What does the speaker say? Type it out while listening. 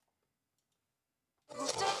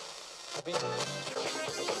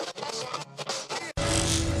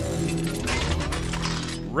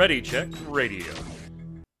Ready Check Radio.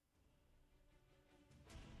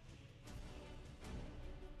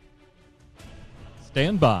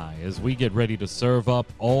 Stand by as we get ready to serve up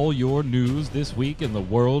all your news this week in the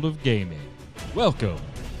world of gaming. Welcome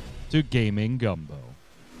to Gaming Gumbo.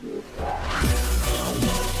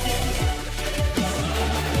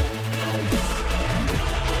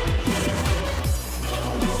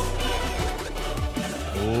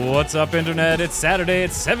 What's up, Internet? It's Saturday,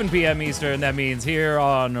 it's 7 p.m. Eastern. That means here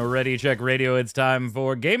on Ready Check Radio, it's time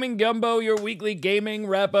for Gaming Gumbo, your weekly gaming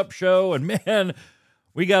wrap-up show. And man,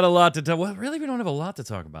 we got a lot to talk. Well, really, we don't have a lot to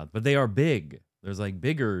talk about, but they are big. There's like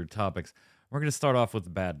bigger topics. We're going to start off with the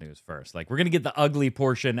bad news first. Like, we're going to get the ugly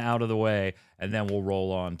portion out of the way, and then we'll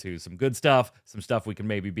roll on to some good stuff, some stuff we can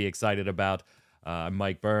maybe be excited about. I'm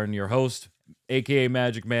Mike Byrne, your host, aka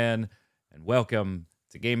Magic Man, and welcome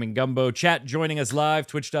to Gaming Gumbo. Chat joining us live,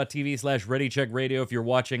 twitch.tv/ReadyCheckRadio. If you're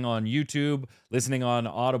watching on YouTube, listening on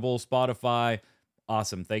Audible, Spotify,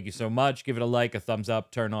 awesome. Thank you so much. Give it a like, a thumbs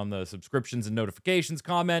up, turn on the subscriptions and notifications,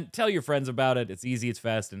 comment, tell your friends about it. It's easy, it's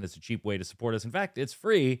fast, and it's a cheap way to support us. In fact, it's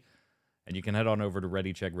free. And you can head on over to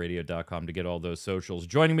ReadyCheckRadio.com to get all those socials.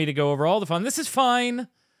 Joining me to go over all the fun. This is fine.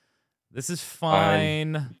 This is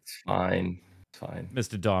fine. It's fine. It's fine.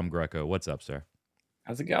 Mr. Dom Greco, what's up, sir?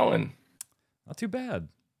 How's it going? Not too bad.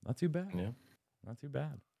 Not too bad. Yeah. Not too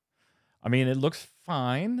bad. I mean, it looks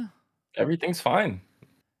fine. Everything's fine.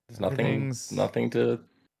 There's nothing to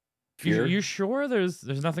fear. You sure there's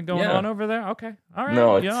nothing going on over there? Okay. All right.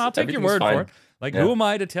 No, yeah, I'll take your word fine. for it. Like, who am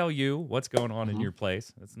I to tell you what's going on in your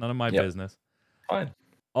place? It's none of my business. Fine.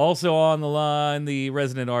 Also on the line, the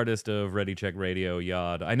resident artist of Ready Check Radio,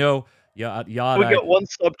 Yod. I know, Yod. We got one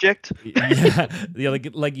subject. Yeah,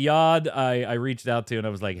 like Yod, I reached out to and I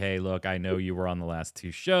was like, hey, look, I know you were on the last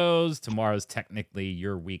two shows. Tomorrow's technically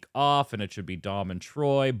your week off, and it should be Dom and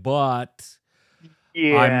Troy, but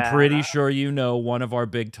I'm pretty sure you know one of our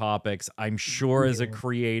big topics. I'm sure as a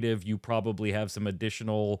creative, you probably have some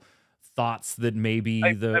additional thoughts that maybe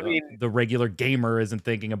the regular gamer isn't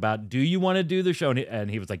thinking about. Do you want to do the show?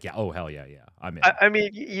 And he was like, yeah, oh hell yeah, I'm in. I mean,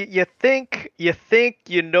 you think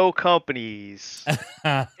you know companies,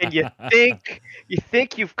 and you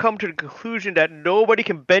think you've come to the conclusion that nobody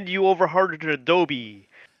can bend you over harder than Adobe.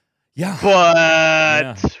 Yeah.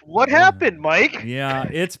 But what happened, Mike? Yeah,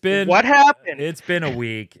 it's been what happened? It's been a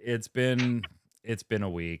week. It's been a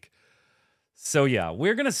week. So yeah,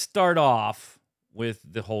 we're gonna start off with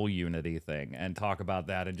the whole Unity thing and talk about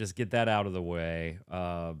that and just get that out of the way,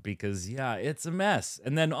 because it's a mess.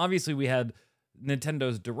 And then obviously we had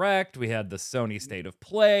Nintendo's Direct, we had the Sony State of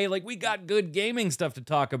Play. Like, we got good gaming stuff to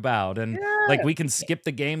talk about, and like, we can skip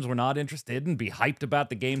the games we're not interested in, be hyped about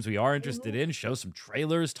the games we are interested in, show some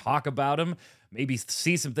trailers, talk about them, maybe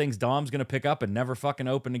see some things Dom's gonna pick up and never fucking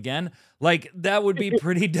open again. Like, that would be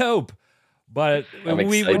pretty dope. But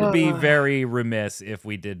we would be very remiss if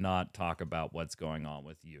we did not talk about what's going on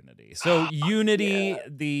with Unity. So Unity,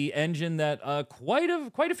 the engine that quite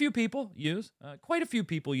a few people use,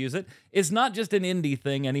 it. It's not just an indie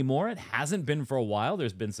thing anymore. It hasn't been for a while.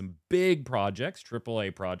 There's been some big projects,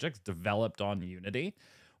 AAA projects, developed on Unity.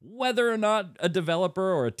 Whether or not a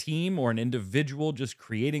developer or a team or an individual just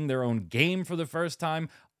creating their own game for the first time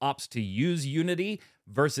opts to use Unity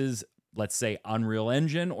versus, let's say, Unreal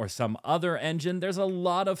Engine or some other engine, there's a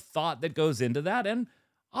lot of thought that goes into that. And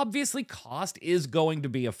obviously cost is going to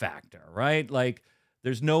be a factor, right? Like,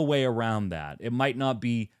 there's no way around that. It might not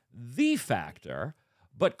be the factor,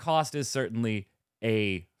 but cost is certainly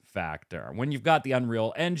a factor. When you've got the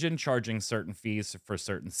Unreal Engine charging certain fees for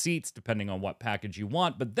certain seats, depending on what package you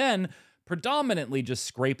want, but then predominantly just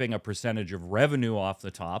scraping a percentage of revenue off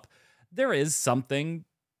the top, there is something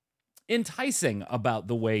enticing about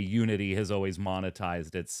the way Unity has always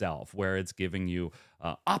monetized itself, where it's giving you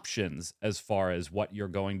options as far as what you're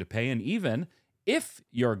going to pay, and even if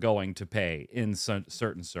you're going to pay in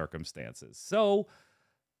certain circumstances. So,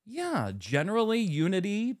 yeah, generally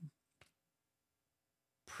Unity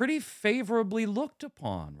pretty favorably looked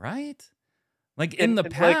upon, right? Like, in the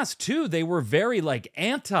past, too, they were very, like,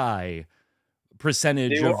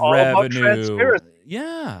 anti-percentage of revenue.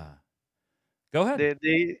 Yeah. Go ahead.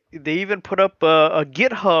 They even put up a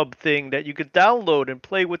GitHub thing that you could download and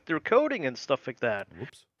play with their coding and stuff like that.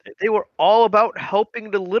 Whoops. They were all about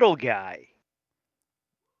helping the little guy.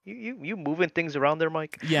 You moving things around there,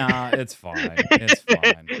 Mike? Yeah, it's fine. It's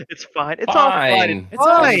fine. It's fine. It's all fine. It's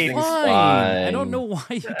all fine. fine. I don't know why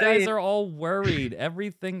you guys are all worried.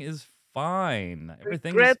 Everything is fine.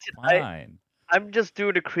 Everything is fine. I'm just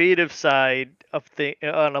doing the creative side of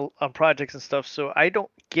on projects and stuff, so I don't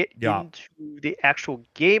get Yeah. into the actual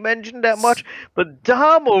game engine that much. But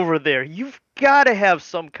Dom over there, you've got to have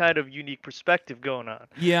some kind of unique perspective going on.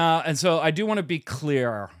 Yeah, and so I do want to be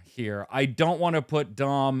clear here. I don't want to put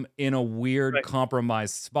Dom in a weird Right.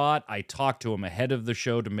 compromised spot. I talked to him ahead of the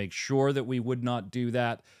show to make sure that we would not do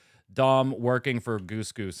that. Dom working for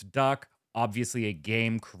Goose Goose Duck, obviously a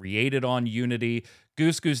game created on Unity.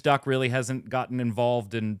 Goose Goose Duck really hasn't gotten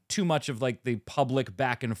involved in too much of like the public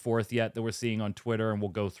back and forth yet that we're seeing on Twitter, and we'll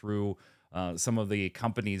go through some of the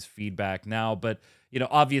company's feedback now. But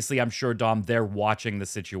obviously, I'm sure, Dom, they're watching the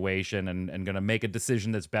situation and going to make a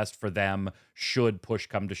decision that's best for them should push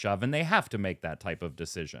come to shove, and they have to make that type of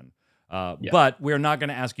decision. But we're not going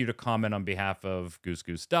to ask you to comment on behalf of Goose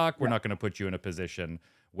Goose Duck. We're not going to put you in a position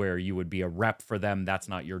where you would be a rep for them. That's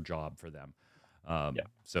not your job for them.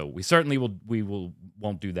 So we certainly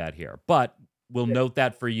won't do that here. But we'll note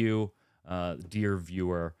that for you, dear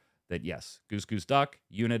viewer, that yes, Goose Goose Duck,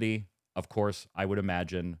 Unity, of course, I would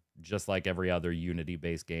imagine, just like every other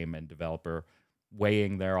Unity-based game and developer,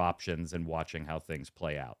 weighing their options and watching how things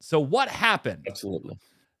play out. So what happened? Absolutely.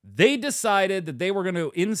 They decided that they were going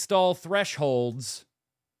to install thresholds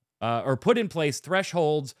or put in place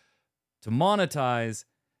thresholds to monetize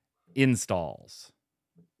installs.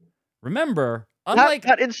 Remember, unlike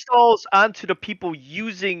not installs onto the people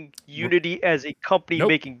using Unity as a company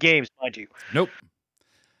making games, mind you. Nope.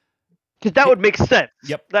 Because that would make sense.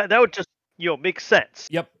 Yep. That would just make sense.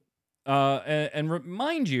 Yep. And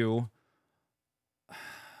remind you,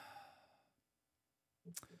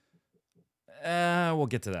 we'll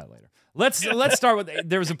get to that later. Let's start with.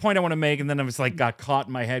 There was a point I want to make, and then I was like got caught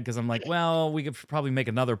in my head because I'm like, well, we could probably make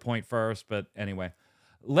another point first, but anyway,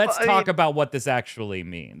 let's talk about what this actually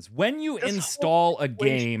means. When you install a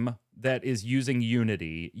game that is using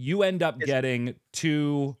Unity, you end up getting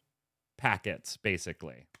two packets,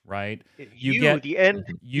 basically, right? You get the end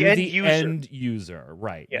user,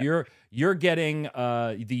 right? Yeah. You're getting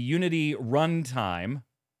the Unity runtime,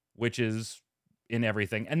 which is in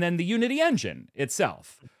everything, and then the Unity engine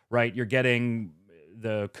itself, right? You're getting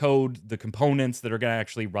the code, the components that are going to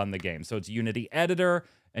actually run the game. So it's Unity editor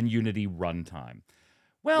and Unity runtime.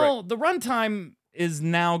 Well, the runtime is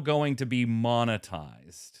now going to be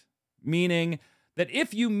monetized, meaning that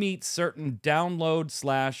if you meet certain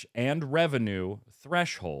download / and revenue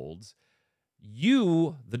thresholds,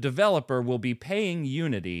 you, the developer, will be paying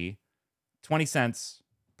Unity 20 cents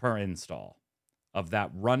per install of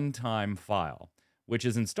that runtime file, which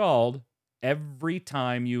is installed every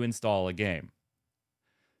time you install a game.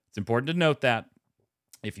 It's important to note that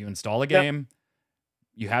if you install a game,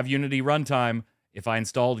 you have Unity runtime. If I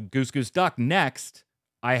installed Goose Goose Duck next,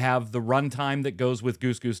 I have the runtime that goes with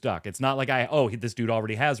Goose Goose Duck. It's not like this dude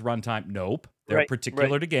already has runtime. Nope. They're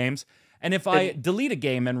particular to games. And if I delete a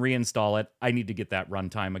game and reinstall it, I need to get that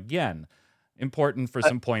runtime again. Important for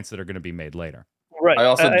some points that are going to be made later. Right. I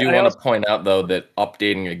also do want to point out, though, that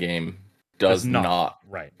updating a game does not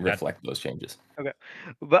reflect those changes. Okay.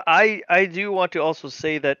 But I do want to also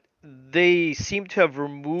say that they seem to have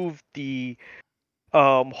removed the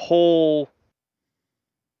whole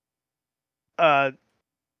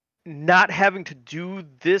not having to do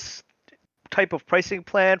this type of pricing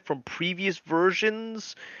plan from previous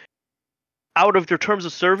versions out of their terms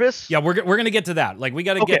of service. Yeah, we're going to get to that. Like we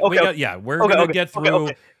got to we're going to get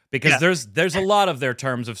through because there's a lot of their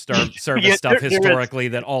terms of service stuff historically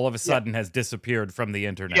that all of a sudden has disappeared from the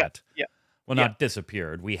internet. Well, not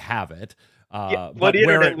disappeared. We have it. But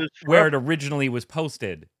where it originally was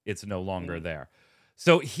posted, it's no longer there.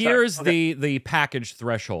 So here's the package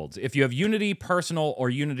thresholds. If you have Unity Personal or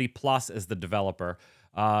Unity Plus as the developer,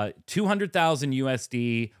 200,000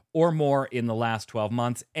 USD or more in the last 12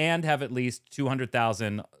 months, and have at least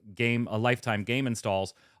 200,000 lifetime game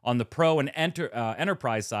installs. On the Pro and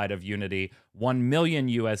Enterprise side of Unity, 1 million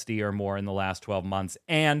USD or more in the last 12 months,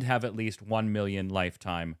 and have at least 1 million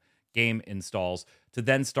lifetime game installs to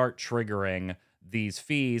then start triggering these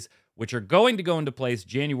fees, which are going to go into place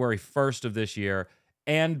January 1st of this year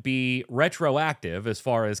and be retroactive as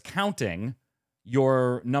far as counting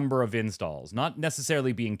your number of installs. Not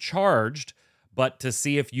necessarily being charged, but to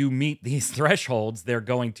see if you meet these thresholds, they're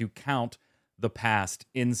going to count the past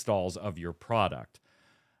installs of your product.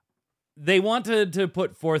 They wanted to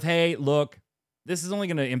put forth, hey, look, this is only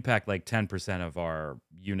going to impact like 10% of our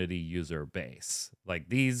Unity user base. Like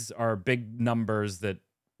these are big numbers that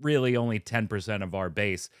really only 10% of our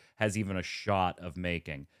base has even a shot of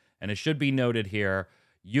making. And it should be noted here,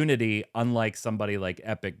 Unity, unlike somebody like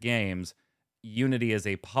Epic Games, Unity is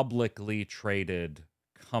a publicly traded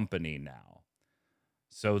company now.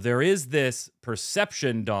 So there is this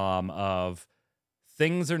perception, Dom, of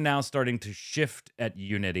things are now starting to shift at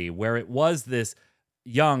Unity, where it was this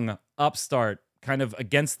young upstart kind of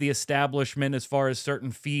against the establishment as far as certain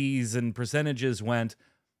fees and percentages went.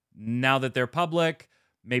 Now that they're public,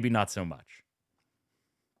 maybe not so much.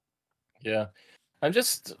 Yeah. I'm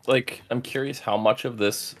just like, I'm curious how much of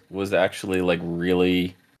this was actually like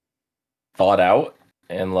really thought out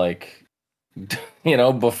and like,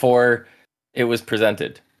 before it was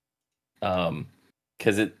presented.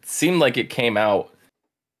 Because it seemed like it came out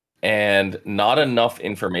and not enough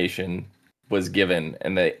information was given,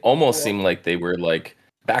 and they almost seemed like they were like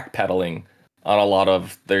backpedaling on a lot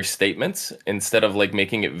of their statements instead of like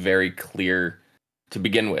making it very clear to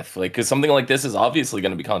begin with. Like, because something like this is obviously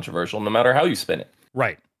going to be controversial no matter how you spin it.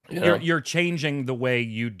 Right. You're changing the way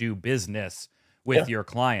you do business with your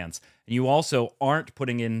clients. And you also aren't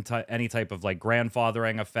putting in any type of like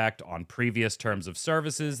grandfathering effect on previous terms of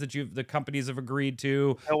services that the companies have agreed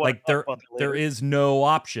to. Like there is no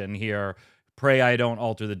option here. Pray I don't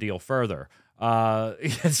alter the deal further.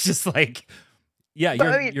 It's just like,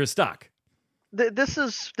 you're stuck. This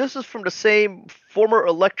is from the same former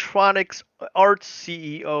Electronics Arts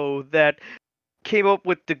CEO that came up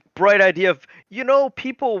with the bright idea of,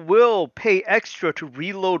 people will pay extra to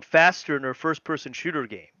reload faster in their first-person shooter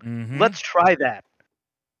game. Mm-hmm. Let's try that.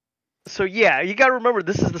 So yeah, you got to remember,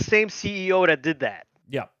 this is the same CEO that did that.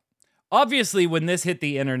 Yeah. Obviously, when this hit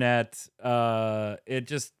the internet, it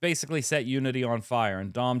just basically set Unity on fire.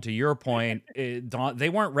 And Dom, to your point, they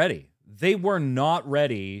weren't ready. They were not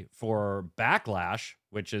ready for backlash,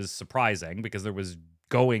 which is surprising because there was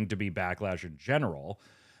going to be backlash in general.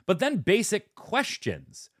 But then basic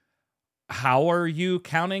questions. How are you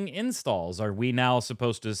counting installs? Are we now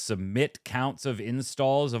supposed to submit counts of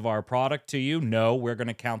installs of our product to you? No, we're going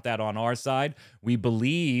to count that on our side. We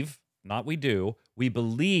believe, not we do, we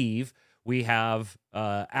believe we have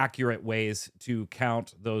accurate ways to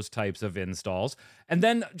count those types of installs. And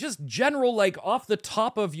then just general, like off the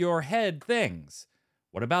top of your head things.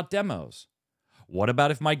 What about demos? What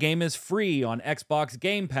about if my game is free on Xbox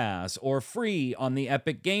Game Pass or free on the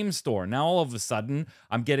Epic Game Store? Now, all of a sudden,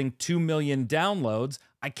 I'm getting 2 million downloads.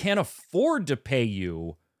 I can't afford to pay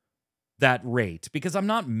you that rate because I'm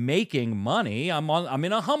not making money. I'm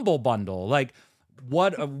in a humble bundle. Like,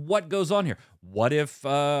 what goes on here? What if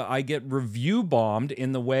I get review bombed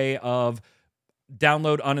in the way of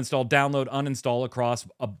download, uninstall across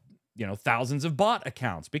thousands of bot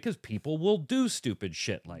accounts because people will do stupid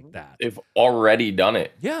shit like that. They've already done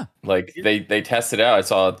it. Yeah. Like they tested out. I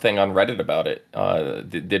saw a thing on Reddit about it.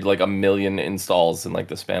 They did like 1 million installs in like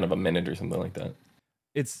the span of a minute or something like that.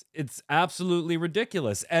 It's absolutely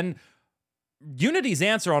ridiculous. And Unity's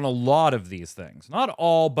answer on a lot of these things, not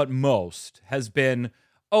all, but most, has been,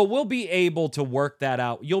 we'll be able to work that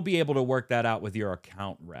out. You'll be able to work that out with your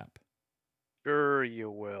account rep. Sure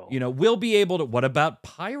you will. We'll be able to. What about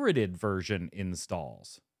pirated version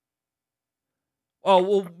installs? Oh,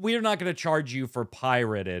 well, we're not going to charge you for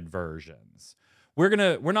pirated versions. We're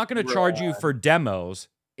not going to charge you for demos.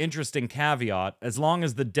 Interesting caveat, as long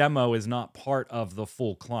as the demo is not part of the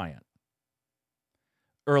full client.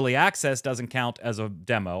 Early access doesn't count as a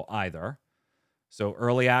demo either. So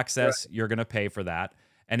early access, you're going to pay for that.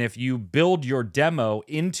 And if you build your demo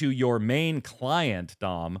into your main client,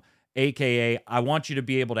 Dom, AKA, I want you to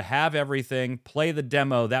be able to have everything, play the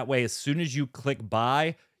demo. That way, as soon as you click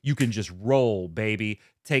buy, you can just roll, baby.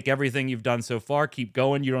 Take everything you've done so far, keep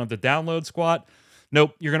going. You don't have to download squat.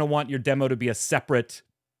 Nope, you're going to want your demo to be a separate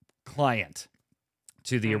client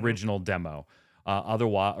to the original demo.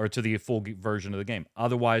 Otherwise, or to the full version of the game.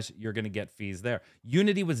 Otherwise, you're going to get fees there.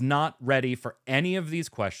 Unity was not ready for any of these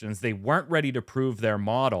questions. They weren't ready to prove their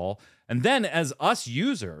model. And then as us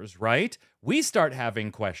users, right, we start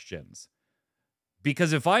having questions.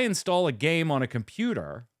 Because if I install a game on a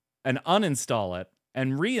computer and uninstall it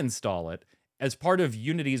and reinstall it, as part of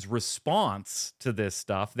Unity's response to this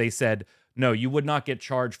stuff, they said, no, you would not get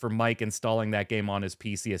charged for Mike installing that game on his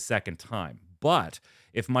PC a second time. But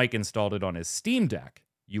if Mike installed it on his Steam Deck,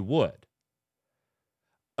 you would.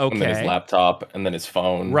 Okay. And then his laptop, and then his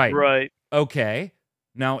phone. Right. Okay.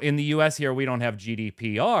 Now, in the US here, we don't have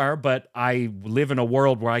GDPR, but I live in a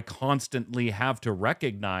world where I constantly have to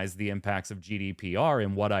recognize the impacts of GDPR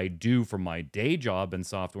in what I do for my day job in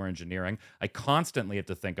software engineering. I constantly have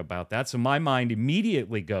to think about that. So my mind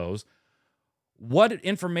immediately goes, what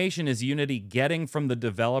information is Unity getting from the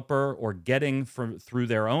developer or getting through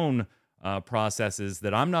their own processes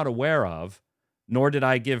that I'm not aware of, nor did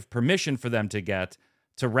I give permission for them to get,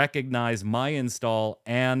 to recognize my install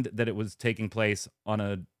and that it was taking place on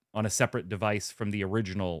a separate device from the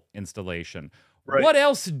original installation. Right. What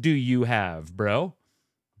else do you have, bro?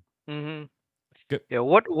 Mm-hmm. Yeah,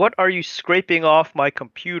 what are you scraping off my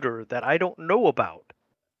computer that I don't know about?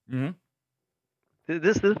 Mhm.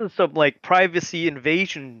 This is some like privacy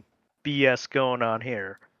invasion BS going on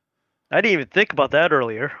here. I didn't even think about that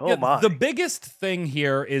earlier. Yeah, Oh the my. biggest thing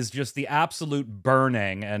here is just the absolute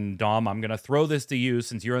burning, and Dom, I'm going to throw this to you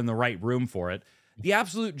since you're in the right room for it. The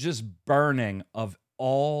absolute just burning of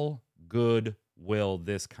all goodwill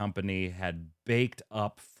this company had baked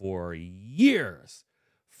up for years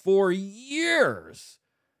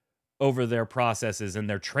over their processes and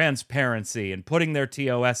their transparency and putting their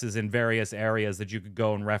TOSs in various areas that you could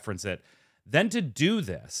go and reference it. Then to do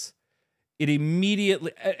this, it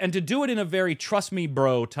immediately, and to do it in a very trust me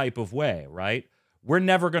bro type of way, right? We're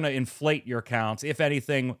never going to inflate your counts. If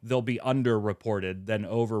anything, they'll be underreported than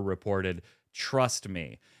overreported. Trust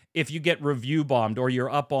me. If you get review bombed or you're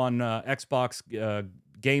up on Xbox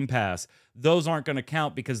Game Pass, those aren't going to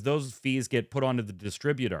count because those fees get put onto the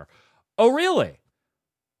distributor. Oh, really?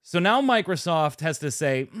 So now Microsoft has to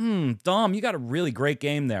say, Dom, you got a really great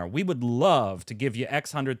game there. We would love to give you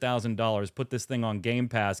X $100,000, put this thing on Game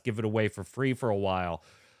Pass, give it away for free for a while.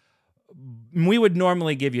 We would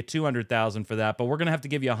normally give you 200,000 for that, but we're going to have to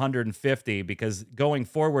give you 150 because going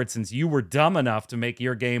forward, since you were dumb enough to make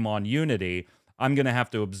your game on Unity, I'm going to have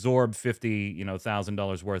to absorb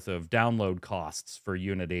 $50,000 worth of download costs for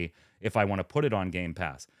Unity if I want to put it on Game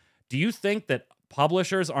Pass. Do you think that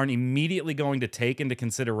publishers aren't immediately going to take into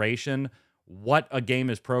consideration what a game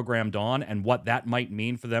is programmed on and what that might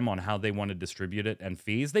mean for them on how they want to distribute it and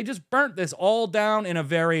fees? They just burnt this all down in a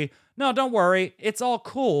very, no, don't worry, it's all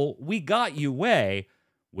cool, we got you way,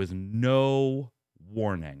 with no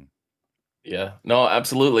warning. Yeah. No,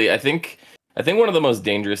 absolutely. I think one of the most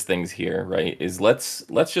dangerous things here, right, is let's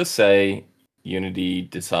just say Unity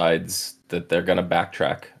decides that they're going to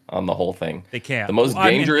backtrack on the whole thing. They can't. The most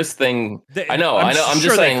dangerous thing. I know. I'm sure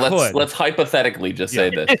just saying. they could. Let's hypothetically just say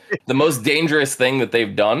this. The most dangerous thing that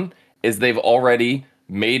they've done is they've already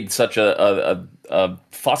made such a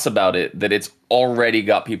fuss about it that it's already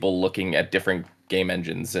got people looking at different game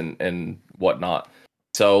engines and whatnot.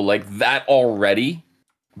 So like that already,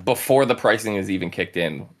 before the pricing is even kicked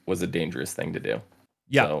in, was a dangerous thing to do.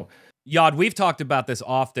 Yeah. So, Yod, we've talked about this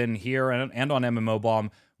often here and on MMO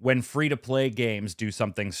Bomb when free-to-play games do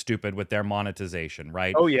something stupid with their monetization,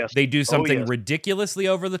 right? Oh yes. They do something yes. ridiculously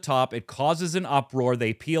over the top. It causes an uproar.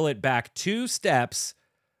 They peel it back 2 steps,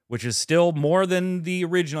 which is still more than the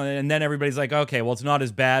original. And then everybody's like, okay, well, it's not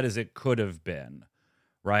as bad as it could have been,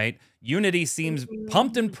 right? Unity seems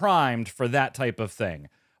pumped and primed for that type of thing.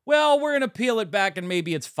 Well, we're going to peel it back and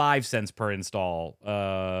maybe it's 5 cents per install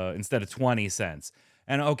instead of 20 cents.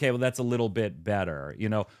 And okay, well, that's a little bit better,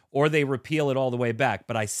 or they repeal it all the way back.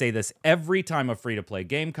 But I say this every time a free-to-play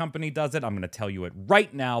game company does it. I'm going to tell you it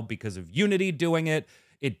right now because of Unity doing it.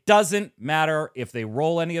 It doesn't matter if they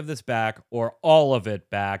roll any of this back or all of it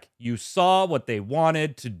back. You saw what they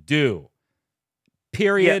wanted to do.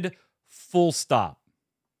 Period. Yep. Full stop.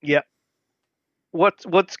 Yep.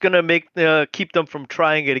 What's gonna keep them from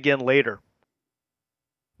trying it again later?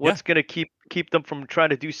 What's gonna keep them from trying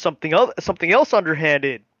to do something else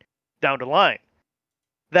underhanded down the line?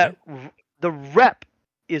 That the rep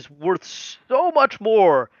is worth so much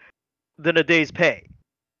more than a day's pay.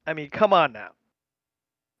 I mean, come on now.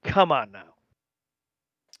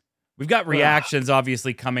 We've got reactions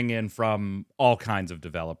obviously coming in from all kinds of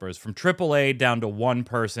developers, from AAA down to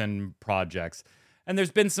one-person projects. And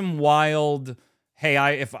there's been some wild, hey,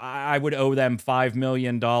 if I would owe them $5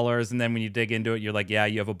 million, and then when you dig into it, you're like, yeah,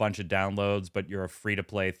 you have a bunch of downloads, but you're a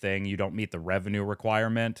free-to-play thing. You don't meet the revenue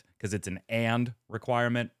requirement because it's an and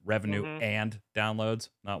requirement, revenue and downloads,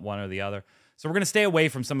 not one or the other. So we're going to stay away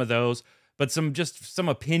from some of those, but some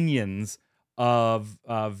opinions of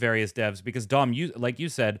various devs, because Dom, like you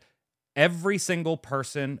said, every single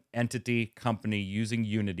person, entity, company using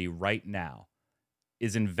Unity right now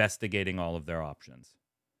is investigating all of their options.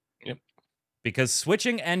 Yep. Because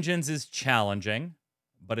switching engines is challenging,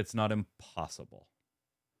 but it's not impossible.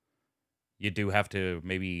 You do have to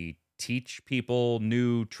maybe teach people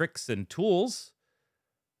new tricks and tools,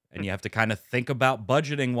 and you have to kind of think about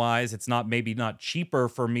budgeting wise. It's not cheaper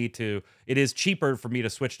for me to, it is cheaper for me to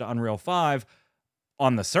switch to Unreal 5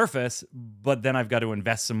 on the surface, but then I've got to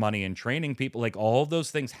invest some money in training people. Like all of those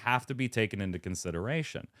things have to be taken into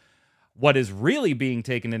consideration. What is really being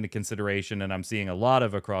taken into consideration, and I'm seeing a lot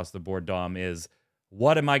of across the board, Dom, is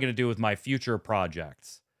what am I going to do with my future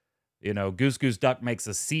projects? Goose Goose Duck makes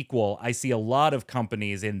a sequel. I see a lot of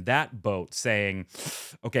companies in that boat saying,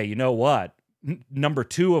 okay, you know what? Number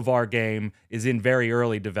 2 of our game is in very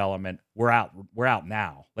early development. We're out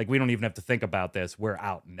now. Like we don't even have to think about this. We're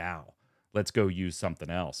out now. Let's go use something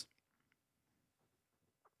else.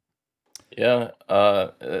 Yeah,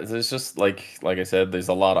 there's just like I said, there's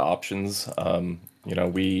a lot of options.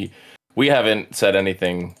 We haven't said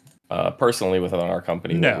anything personally within our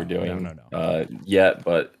company what we're doing No. yet,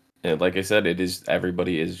 but like I said, it is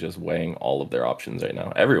everybody is just weighing all of their options right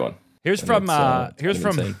now. Everyone. Here's And from it's kind of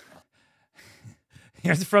insane.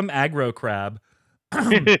 here's from Agro Crab.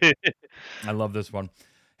 I love this one.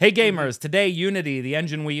 Hey gamers, today Unity, the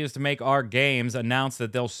engine we use to make our games, announced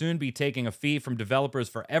that they'll soon be taking a fee from developers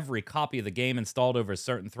for every copy of the game installed over a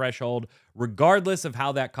certain threshold, regardless of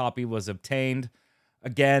how that copy was obtained.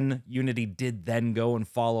 Again, Unity did then go and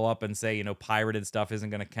follow up and say, pirated stuff isn't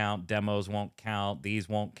going to count, demos won't count, these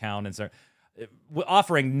won't count, and so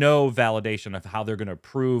offering no validation of how they're going to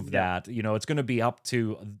prove that. It's going to be up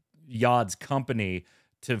to Yod's company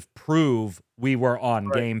to prove we were on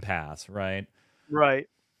Game Pass, right? Right.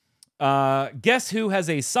 Guess who has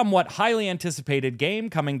a somewhat highly anticipated game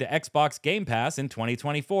coming to Xbox Game Pass in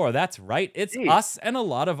 2024? That's right, it's us and a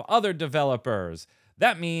lot of other developers.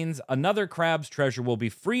 That means another Crab's Treasure will be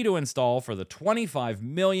free to install for the 25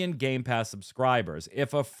 million Game Pass subscribers.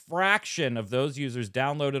 If a fraction of those users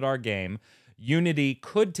downloaded our game, Unity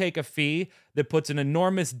could take a fee that puts an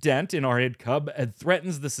enormous dent in our income and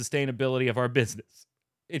threatens the sustainability of our business.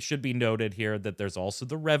 It should be noted here that there's also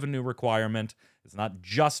the revenue requirement. It's not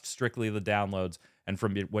just strictly the downloads. And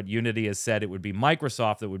from what Unity has said, it would be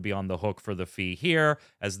Microsoft that would be on the hook for the fee here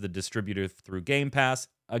as the distributor through Game Pass.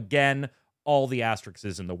 Again, all the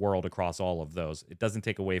asterisks in the world across all of those. It doesn't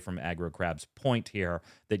take away from Agro Crab's point here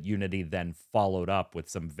that Unity then followed up with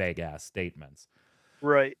some vague-ass statements.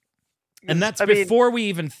 Right. And that's before we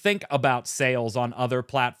even think about sales on other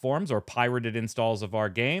platforms or pirated installs of our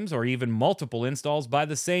games or even multiple installs by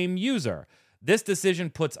the same user. This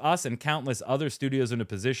decision puts us and countless other studios in a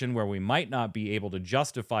position where we might not be able to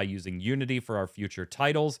justify using Unity for our future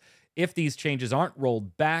titles. If these changes aren't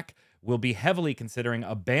rolled back, we'll be heavily considering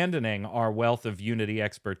abandoning our wealth of Unity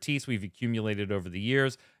expertise we've accumulated over the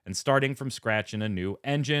years and starting from scratch in a new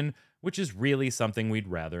engine, which is really something we'd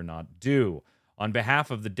rather not do. On behalf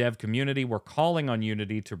of the dev community, we're calling on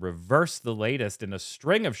Unity to reverse the latest in a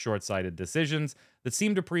string of short-sighted decisions that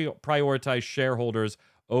seem to prioritize shareholders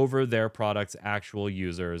over their product's actual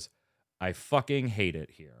users. I fucking hate it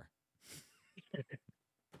here.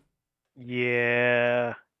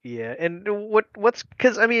 Yeah. And what's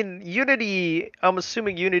because Unity, I'm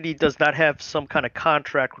assuming Unity does not have some kind of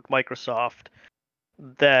contract with Microsoft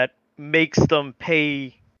that makes them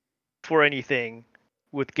pay for anything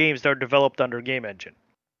with games that are developed under Game Engine.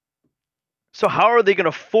 So how are they going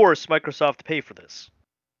to force Microsoft to pay for this?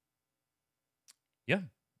 Yeah.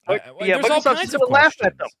 There's Microsoft's going to laugh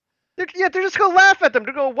at them. They're just going to laugh at them.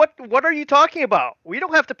 They're going, what are you talking about? We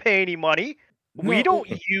don't have to pay any money. We don't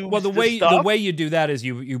use the way you do that is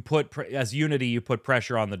you put as Unity, you put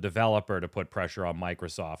pressure on the developer to put pressure on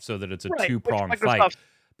Microsoft so that it's a two-pronged fight.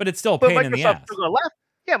 But it's still a pain in the ass.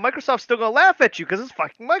 Yeah, Microsoft's still gonna laugh at you because it's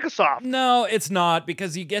fucking Microsoft. No, it's not,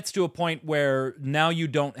 because it gets to a point where now you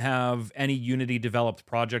don't have any Unity developed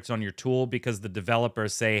projects on your tool because the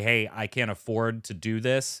developers say, hey, I can't afford to do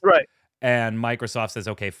this. Right. And Microsoft says,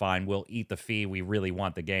 okay, fine, we'll eat the fee. We really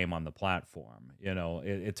want the game on the platform.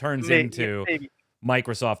 It turns into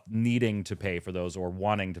Microsoft needing to pay for those or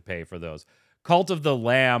wanting to pay for those. Cult of the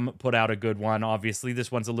Lamb put out a good one. Obviously,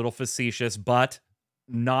 this one's a little facetious, but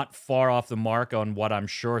not far off the mark on what I'm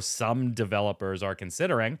sure some developers are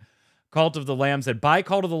considering. Cult of the Lamb said, buy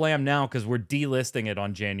Cult of the Lamb now because we're delisting it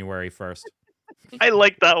on January 1st. I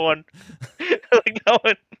like that one. I like that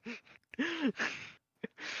one.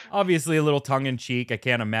 Obviously, a little tongue-in-cheek. I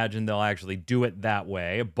can't imagine they'll actually do it that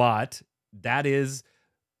way, but that is...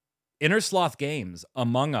 Inner Sloth Games,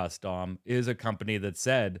 among us, Dom, is a company that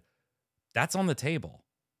said, that's on the table.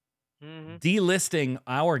 Mm-hmm. Delisting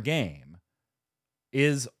our game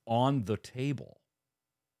is on the table.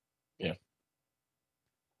 Yeah.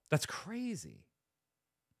 That's crazy.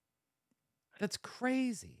 That's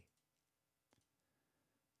crazy.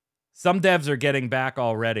 Some devs are getting back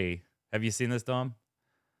already. Have you seen this, Dom?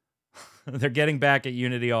 They're getting back at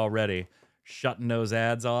Unity already, shutting those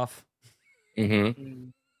ads off. Mm-hmm.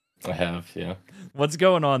 I have, yeah. What's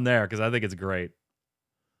going on there? Because I think it's great.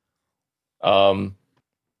 I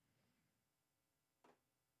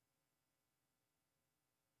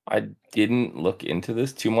didn't look into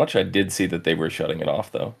this too much. I did see that they were shutting it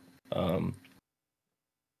off, though.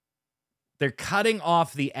 They're cutting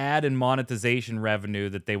off the ad and monetization revenue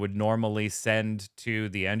that they would normally send to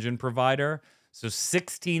the engine provider. So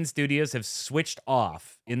 16 studios have switched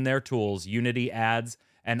off in their tools Unity ads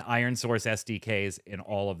and Iron Source SDKs in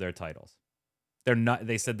all of their titles.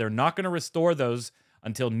 They said they're not going to restore those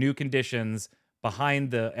until new conditions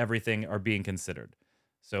behind the everything are being considered.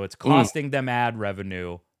 So it's costing them ad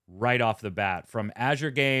revenue right off the bat from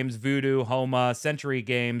Azure Games, Voodoo, Homa, Century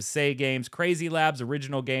Games, Say Games, Crazy Labs,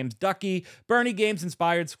 Original Games, Ducky, Bernie Games,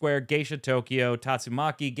 Inspired Square, Geisha Tokyo,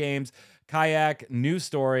 Tatsumaki Games, Kayak, New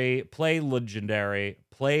Story, Play Legendary,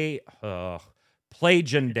 Playgendary.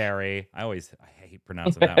 I hate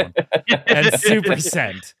pronouncing that one. And Super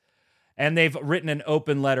Cent. And they've written an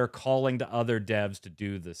open letter calling to other devs to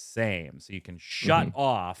do the same. So you can shut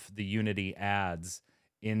off the Unity ads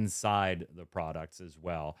inside the products as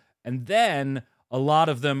well. And then a lot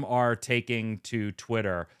of them are taking to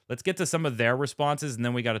Twitter. Let's get to some of their responses, and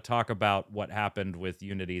then we got to talk about what happened with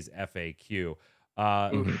Unity's FAQ.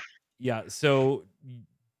 Yeah, so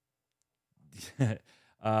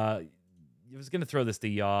I was going to throw this to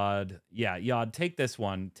Yod. Yeah, Yod, take this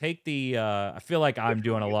one. Take the I feel like I'm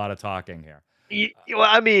doing a lot of talking here. Well,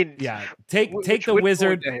 I mean, yeah, take the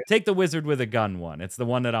wizard, take the wizard with a gun one. It's the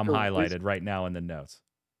one that I'm highlighted right now in the notes.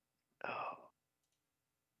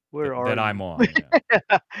 Where are that you? I'm on.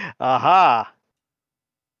 Yeah. Aha.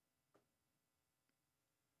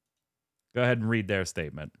 Go ahead and read their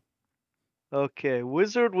statement. Okay,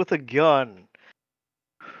 wizard with a gun.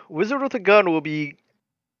 Wizard with a gun will be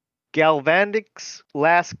Galvanic's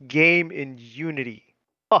last game in Unity.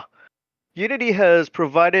 Huh. Unity has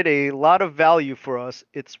provided a lot of value for us.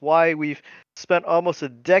 It's why we've spent almost a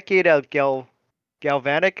decade at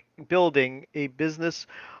Galvanic building a business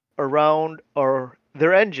around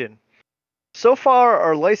their engine. So far,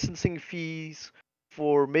 our licensing fees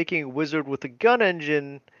for making Wizard with a Gun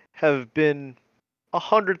engine have been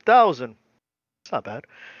 100,000. It's not bad.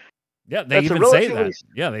 Yeah, they even say that.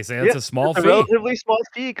 Yeah, they say it's a small fee. A relatively small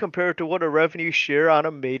fee compared to what a revenue share on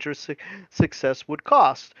a major success would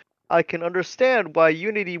cost. I can understand why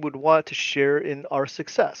Unity would want to share in our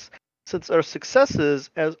success, since our successes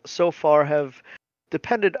as so far have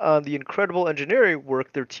depended on the incredible engineering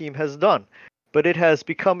work their team has done. But it has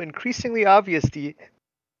become increasingly obvious the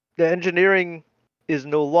engineering is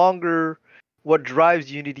no longer what drives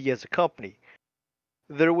Unity as a company.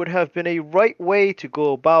 There would have been a right way to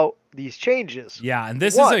go about these changes. Yeah, and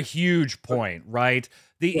this is a huge point, right?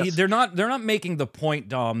 They're not making the point,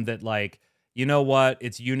 Dom, that like, you know what,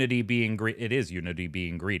 it's Unity being it is Unity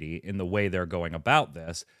being greedy in the way they're going about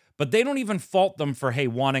this, but they don't even fault them for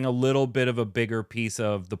wanting a little bit of a bigger piece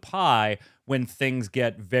of the pie when things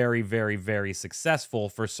get very, very, very successful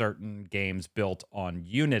for certain games built on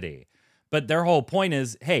Unity. But their whole point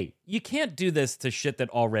is, hey, you can't do this to shit that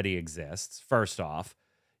already exists. First off,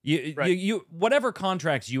 you whatever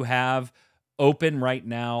contracts you have open right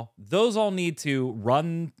now, those all need to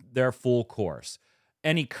run their full course.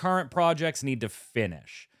 Any current projects need to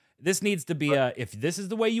finish. This needs to be if this is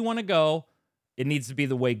the way you want to go, it needs to be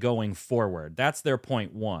the way going forward. That's their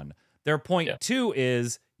point one. Their point two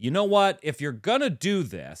is, you know what? If you're going to do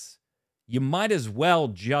this, you might as well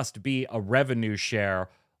just be a revenue share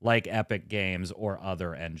like Epic Games or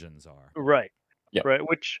other engines are. Right. Yep. Right.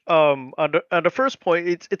 Which on the first point,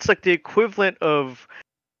 it's like the equivalent of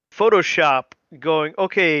Photoshop going,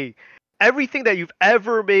 okay, everything that you've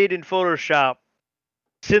ever made in Photoshop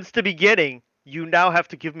since the beginning, you now have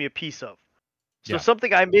to give me a piece of. So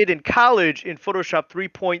something I made in college in Photoshop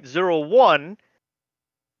 3.01,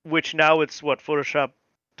 which now it's Photoshop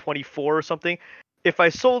 24 or something. If I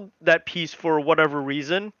sold that piece for whatever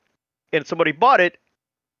reason and somebody bought it,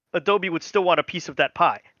 Adobe would still want a piece of that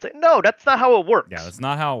pie. It's like, no, that's not how it works. Yeah, that's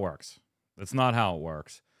not how it works. That's not how it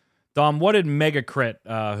works. Dom, what did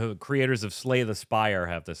Megacrit, creators of Slay the Spire,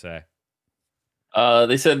 have to say?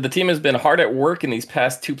 They said the team has been hard at work in these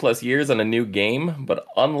past 2+ years on a new game, but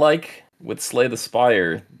unlike with Slay the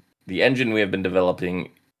Spire, the engine we have been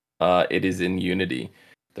developing, it is in Unity.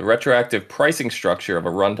 The retroactive pricing structure of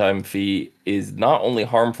a runtime fee is not only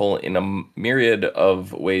harmful in a myriad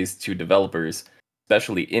of ways to developers,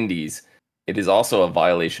 especially indies, it is also a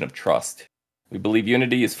violation of trust. We believe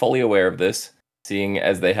Unity is fully aware of this, seeing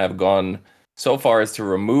as they have gone so far as to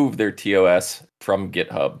remove their TOS from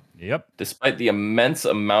GitHub. Yep. Despite the immense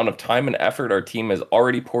amount of time and effort our team has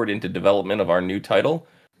already poured into development of our new title,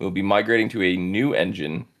 we will be migrating to a new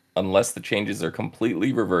engine unless the changes are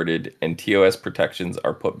completely reverted and TOS protections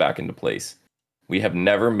are put back into place. We have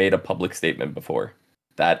never made a public statement before.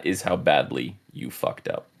 That is how badly you fucked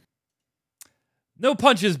up. No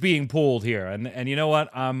punches being pulled here, and you know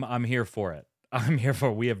what? I'm here for it. I'm here for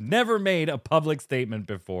it. We have never made a public statement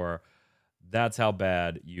before. That's how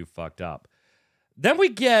bad you fucked up. Then we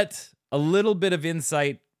get a little bit of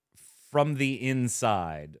insight from the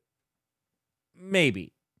inside.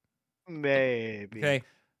 Maybe. Maybe. Okay.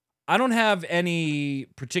 I don't have any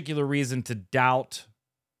particular reason to doubt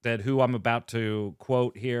that who I'm about to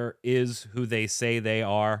quote here is who they say they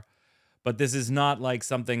are. But this is not like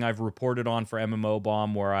something I've reported on for MMO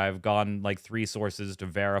Bomb where I've gone like 3 sources to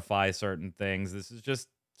verify certain things. This is just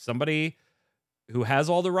somebody who has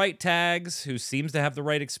all the right tags, who seems to have the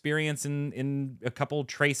right experience in a couple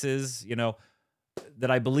traces, you know,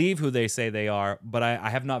 that I believe who they say they are, but I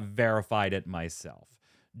have not verified it myself.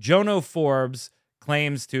 Jono Forbes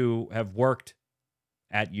claims to have worked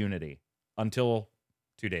at Unity until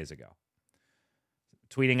 2 days ago.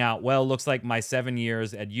 Tweeting out, well, looks like my 7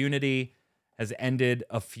 years at Unity has ended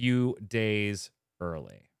a few days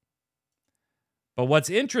early. But what's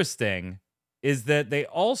interesting is that they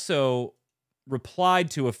also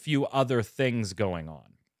replied to a few other things going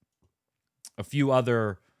on. A few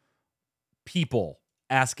other people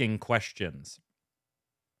asking questions.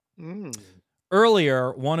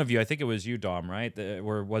 Earlier, one of you, I think it was you, Dom, right?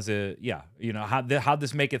 Or was it, yeah, you know, how'd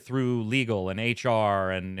this make it through legal and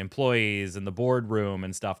HR and employees and the boardroom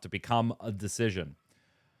and stuff to become a decision?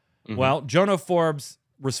 Well, Jono Forbes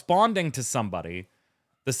responding to somebody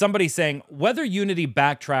saying, whether Unity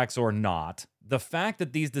backtracks or not, the fact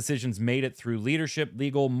that these decisions made it through leadership,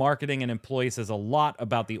 legal, marketing, and employees says a lot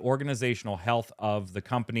about the organizational health of the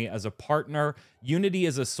company. As a partner, Unity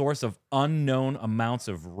is a source of unknown amounts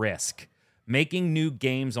of risk. Making new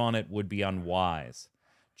games on it would be unwise.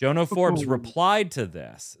 Jono Forbes replied to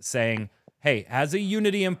this, saying, hey, as a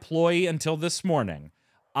Unity employee until this morning,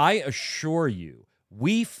 I assure you,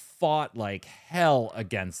 we fought like hell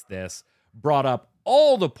against this, brought up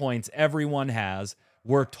all the points everyone has,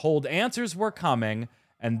 were told answers were coming,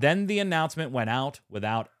 and then the announcement went out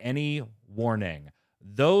without any warning.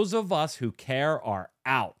 Those of us who care are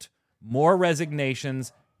out. More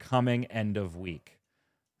resignations coming end of week.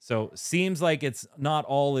 So seems like it's not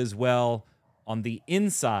all as well on the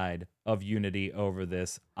inside of Unity over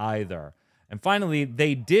this either. And finally,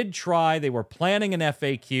 they did try. They were planning an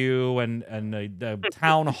FAQ and a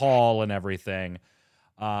town hall and everything.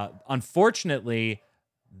 Unfortunately,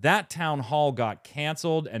 that town hall got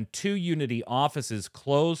canceled and 2 Unity offices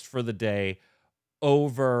closed for the day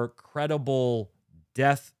over credible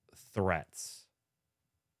death threats.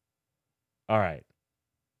 All right.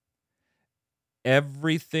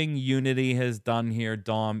 Everything Unity has done here,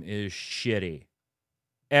 Dom, is shitty.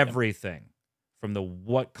 Everything. From the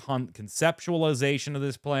conceptualization of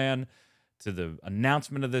this plan to the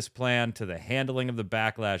announcement of this plan to the handling of the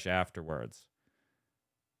backlash afterwards.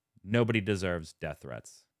 Nobody deserves death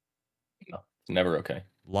threats. No, it's never okay.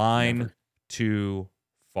 Line Never. too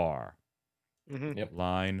far. Yep.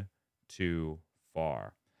 Line too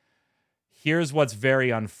far. Here's what's very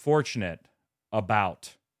unfortunate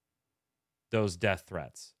about those death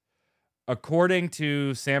threats. According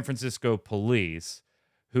to San Francisco police,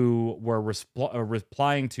 who were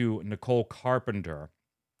replying to Nicole Carpenter,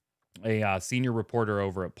 a senior reporter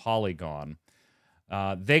over at Polygon,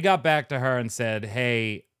 they got back to her and said,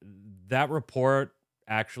 hey, that report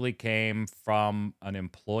actually came from an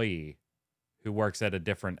employee who works at a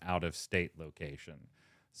different out-of-state location.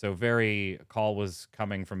 So call was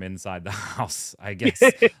coming from inside the house, I guess.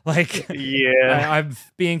 Like, Yeah. I'm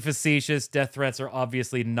being facetious. Death threats are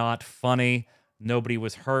obviously not funny. Nobody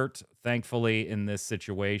was hurt, thankfully, in this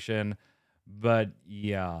situation. But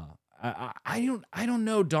yeah, I don't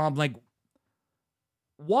know, Dom. Like,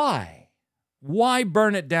 why? Why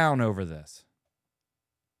burn it down over this?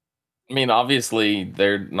 I mean, obviously,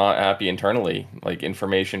 they're not happy internally. Like,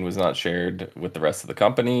 information was not shared with the rest of the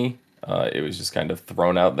company. It was just kind of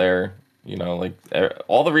thrown out there, you know, like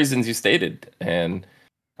all the reasons you stated. And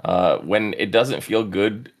when it doesn't feel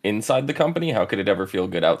good inside the company, how could it ever feel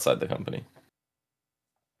good outside the company?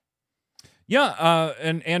 Yeah,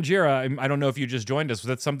 and Angira, I don't know if you just joined us.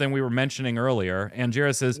 That's something we were mentioning earlier.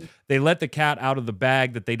 Angira says they let the cat out of the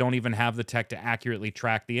bag that they don't even have the tech to accurately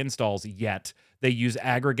track the installs yet. They use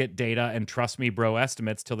aggregate data and trust me, bro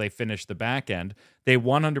estimates till they finish the back end. They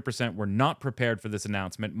 100% were not prepared for this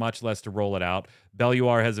announcement, much less to roll it out.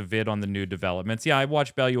 Belluar has a vid on the new developments. Yeah, I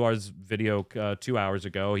watched Belluar's video 2 hours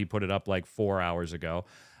ago. He put it up like 4 hours ago.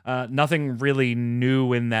 Nothing really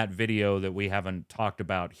new in that video that we haven't talked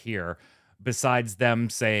about here, besides them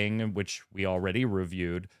saying, which we already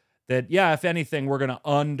reviewed, that, yeah, if anything, we're going to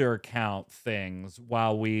undercount things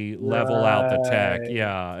while we level out the tech.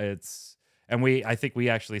 Yeah, I think we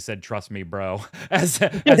actually said, trust me, bro, as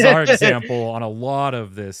our example on a lot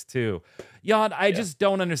of this too. Jan, I just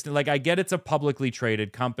don't understand. Like, I get it's a publicly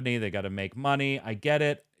traded company. They got to make money. I get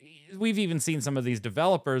it. We've even seen some of these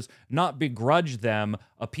developers not begrudge them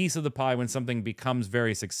a piece of the pie when something becomes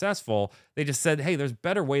very successful. They just said, hey, there's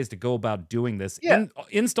better ways to go about doing this. Yeah.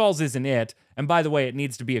 Installs isn't it. And by the way, it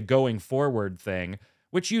needs to be a going forward thing.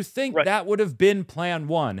 which you think Right. that would have been plan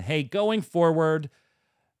one. Hey, going forward,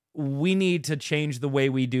 we need to change the way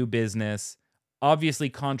we do business. Obviously,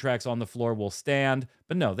 contracts on the floor will stand,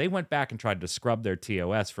 but no, they went back and tried to scrub their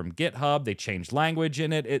TOS from GitHub. They changed language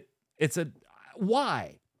in it. It's a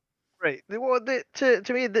why? Right. Well,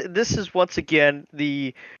 to me, this is once again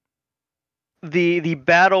the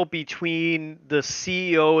battle between the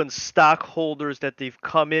CEO and stockholders that they've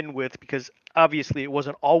come in with, because obviously it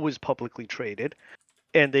wasn't always publicly traded,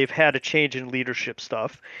 and they've had a change in leadership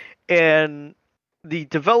stuff, and the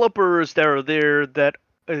developers that are there, that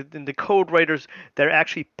and the code writers that are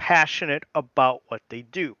actually passionate about what they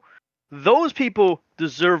do. Those people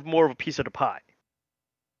deserve more of a piece of the pie,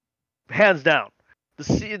 hands down.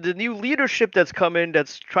 The new leadership that's come in,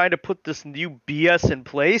 that's trying to put this new BS in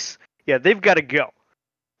place, yeah, they've got to go,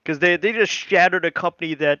 because they just shattered a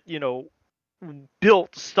company that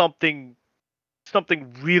built something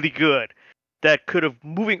really good, that could have,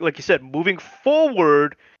 moving, like you said, moving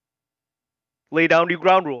forward, lay down new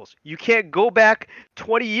ground rules. You can't go back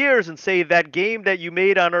 20 years and say that game that you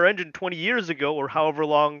made on our engine 20 years ago, or however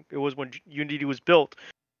long it was when Unity was built,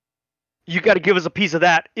 you got to give us a piece of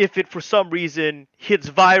that if it for some reason hits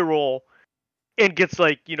viral and gets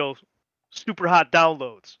super hot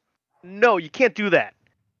downloads. No, you can't do that.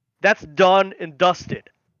 That's done and dusted.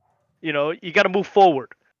 You got to move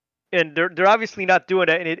forward, and they're obviously not doing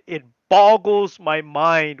that, and it boggles my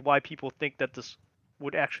mind why people think that this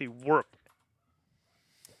would actually work.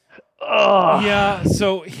 Ugh. Yeah,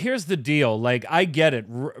 so here's the deal. Like, I get it.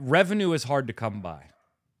 Revenue is hard to come by.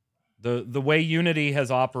 The way Unity has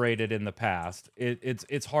operated in the past,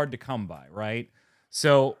 it's hard to come by, right?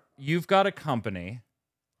 So you've got a company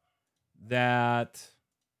that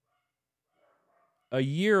a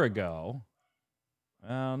year ago,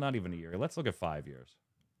 well, not even a year. Let's look at 5 years.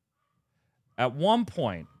 At one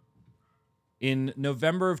point in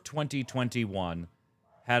November of 2021,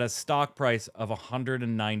 had a stock price of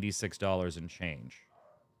 $196 and change.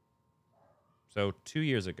 So 2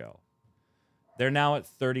 years ago. They're now at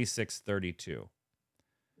 $36.32.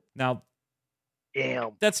 Now,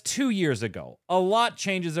 Damn. that's 2 years ago. A lot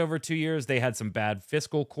changes over 2 years. They had some bad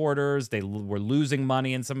fiscal quarters. They were losing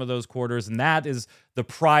money in some of those quarters, and that is the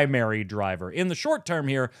primary driver. In the short term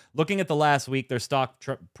here, looking at the last week, their stock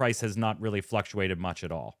price has not really fluctuated much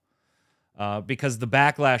at all. Because the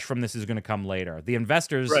backlash from this is going to come later. The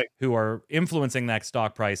investors who are influencing that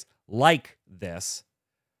stock price like this,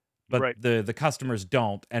 but the customers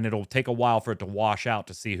don't, and it'll take a while for it to wash out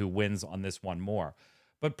to see who wins on this one more.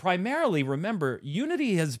 But primarily, remember,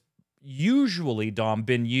 Unity has usually, Dom,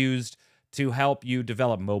 been used to help you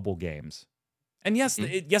develop mobile games. And yes,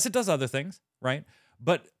 it does other things, right?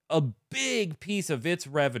 But a big piece of its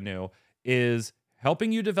revenue is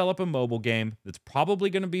helping you develop a mobile game that's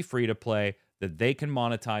probably going to be free to play, that they can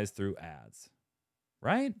monetize through ads,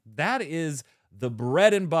 right? That is the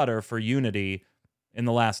bread and butter for Unity in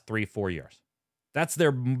the last 3-4 years. That's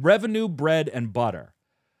their revenue, bread and butter.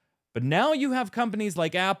 But now you have companies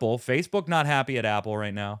like Apple, Facebook not happy at Apple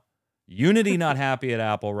right now, Unity not happy at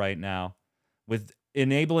Apple right now, with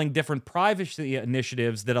enabling different privacy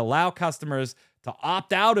initiatives that allow customers to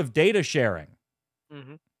opt out of data sharing,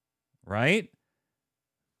 right?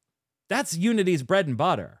 That's Unity's bread and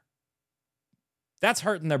butter. That's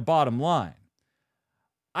hurting their bottom line.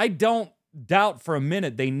 I don't doubt for a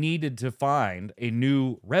minute they needed to find a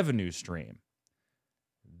new revenue stream.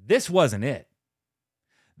 This wasn't it.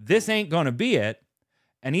 This ain't going to be it.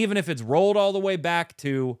 And even if it's rolled all the way back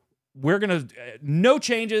to, no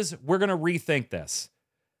changes, we're going to rethink this,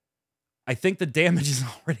 I think the damage is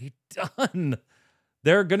already done.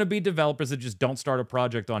 There are going to be developers that just don't start a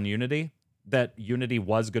project on Unity, that Unity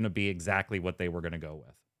was going to be exactly what they were going to go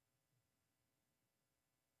with.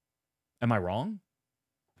 Am I wrong?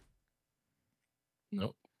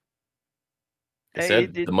 Nope. I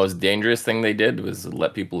said the most dangerous thing they did was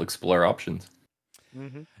let people explore options.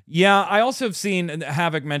 Yeah, I also have seen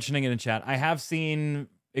Havoc mentioning it in chat. I have seen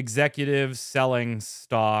executives selling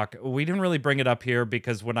stock. We didn't really bring it up here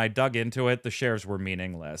because when I dug into it, the shares were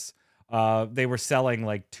meaningless. They were selling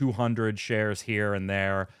like 200 shares here and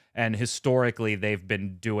there. And historically, they've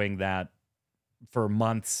been doing that for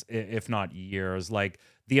months, if not years. Like,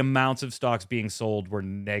 the amounts of stocks being sold were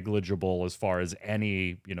negligible as far as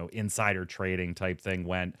any, insider trading type thing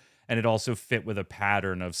went. And it also fit with a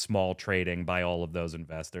pattern of small trading by all of those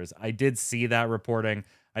investors. I did see that reporting.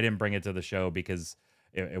 I didn't bring it to the show because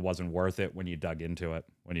it wasn't worth it when you dug into it.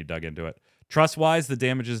 Trust-wise, the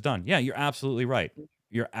damage is done. Yeah, you're absolutely right.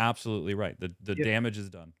 You're absolutely right. The damage is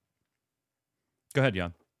done. Go ahead,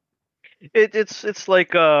 Jan. It's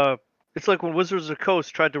like when Wizards of the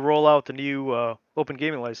Coast tried to roll out the new open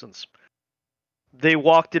gaming license. They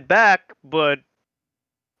walked it back, but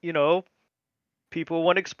you know, people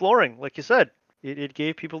went exploring. Like you said, it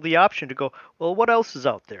gave people the option to go, well, what else is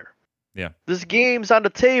out there? Yeah. This game's on the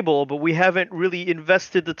table, but we haven't really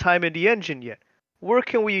invested the time in the engine yet. Where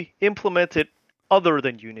can we implement it other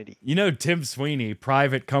than Unity? You know, Tim Sweeney,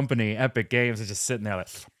 private company, Epic Games, is just sitting there like,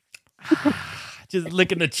 just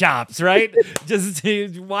licking the chops, right? Just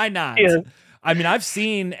why not? Yeah. I mean, I've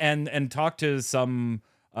seen and talked to some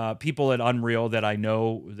people at Unreal that I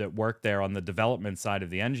know that work there on the development side of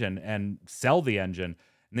the engine and sell the engine,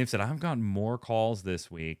 and they've said I've gotten more calls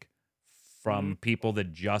this week from people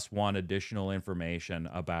that just want additional information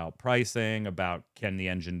about pricing, about can the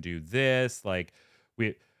engine do this,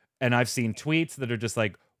 and I've seen tweets that are just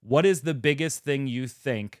like, what is the biggest thing you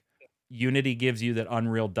think Unity gives you that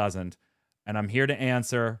Unreal doesn't? And I'm here to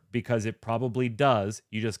answer because it probably does.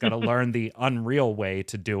 You just got to learn the Unreal way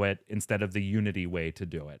to do it instead of the Unity way to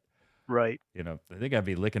do it. Right. You know, I think I'd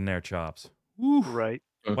be licking their chops. Woo, Right.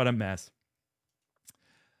 what a mess.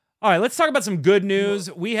 All right, let's talk about some good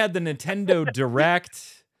news. We had the Nintendo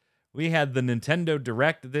Direct.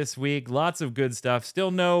 This week. Lots of good stuff. Still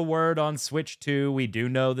no word on Switch 2. We do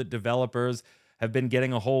know that developers have been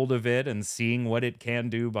getting a hold of it and seeing what it can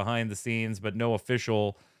do behind the scenes, but no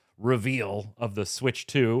official reveal of the Switch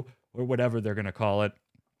 2 or whatever they're going to call it.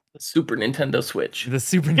 Super Nintendo Switch. The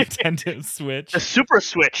Super Nintendo Switch. The Super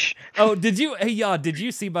Switch. Oh, did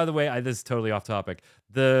you see, by the way, this is totally off topic,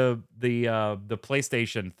 the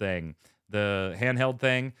PlayStation thing, the handheld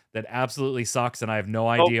thing that absolutely sucks, and I have no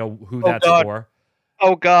idea who that's God. for.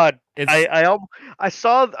 Oh God. It's I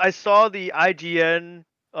saw the IGN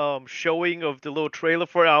showing of the little trailer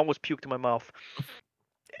for it. I almost puked in my mouth.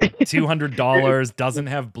 $200, doesn't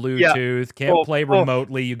have Bluetooth, can't play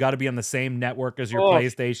remotely. You got to be on the same network as your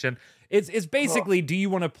PlayStation. It's basically, do you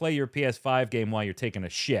want to play your PS5 game while you're taking a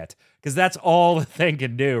shit? Because that's all the thing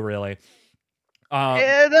can do, really.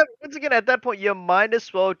 Once again, at that point, you might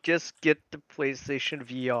as well just get the PlayStation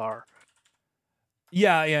VR.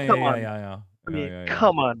 Yeah. I mean,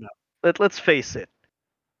 come on now. Let's face it.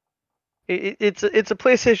 It's a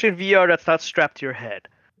PlayStation VR that's not strapped to your head.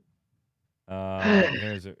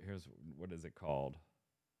 Here's what is it called?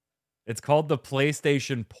 It's called the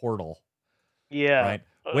PlayStation Portal. Yeah. Right.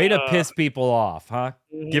 Way to piss people off, huh?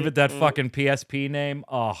 Give it that fucking PSP name.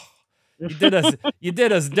 Oh, you did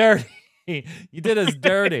us dirty. You did us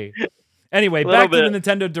dirty. Anyway, back to the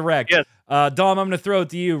Nintendo Direct. Yes. Dom, I'm going to throw it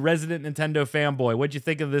to you, resident Nintendo fanboy. What'd you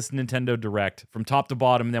think of this Nintendo Direct from top to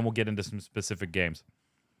bottom, and then we'll get into some specific games.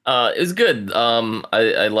 It was good.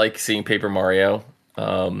 I like seeing Paper Mario.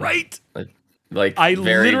 Right. I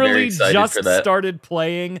literally very just for that. started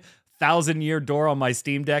playing Thousand Year Door on my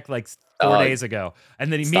Steam Deck like 4 days ago,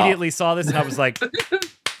 and then immediately saw this, and I was like,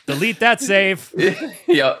 delete that save.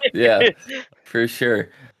 yeah, for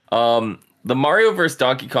sure. The Mario vs.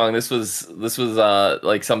 Donkey Kong. This was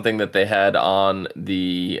like something that they had on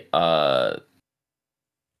the.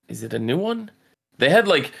 Is it a new one? They had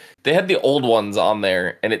the old ones on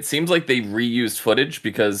there, and it seems like they reused footage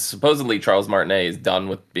because supposedly Charles Martinet is done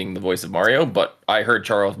with being the voice of Mario, but I heard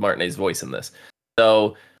Charles Martinet's voice in this.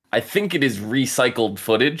 So I think it is recycled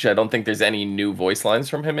footage. I don't think there's any new voice lines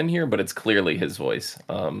from him in here, but it's clearly his voice.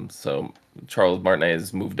 So Charles Martinet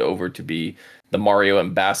has moved over to be the Mario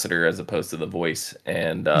ambassador as opposed to the voice.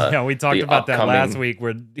 And yeah, we talked about that last week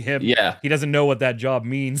where he doesn't know what that job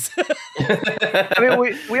means. I mean,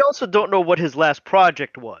 we also don't know what his last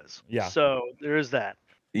project was. Yeah. So there is that.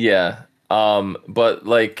 Yeah. But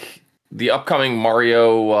like the upcoming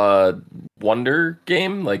Mario Wonder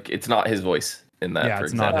game, like it's not his voice in that, for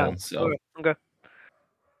example. So okay.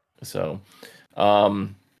 So I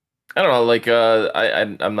don't know, like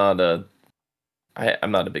I'm not a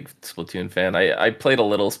big Splatoon fan. I played a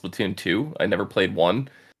little Splatoon 2. I never played 1.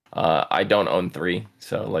 I don't own 3,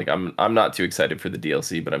 so like I'm not too excited for the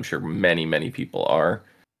DLC, but I'm sure many people are.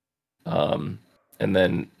 And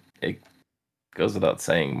then it goes without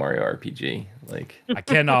saying, Mario RPG. Like I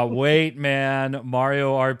cannot wait, man.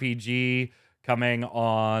 Mario RPG coming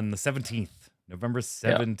on the 17th, November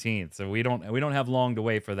 17th. Yeah. So we don't have long to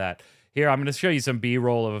wait for that. Here, I'm going to show you some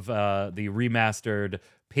B-roll of the remastered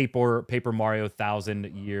Paper Mario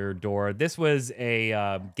 1,000 Year Door. This was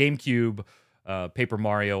a GameCube Paper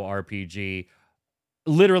Mario RPG.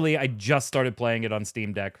 Literally, I just started playing it on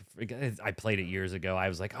Steam Deck. I played it years ago. I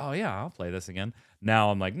was like, oh yeah, I'll play this again. Now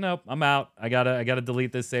I'm like, nope, I'm out. I gotta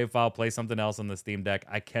delete this save file, play something else on the Steam Deck.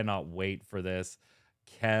 I cannot wait for this.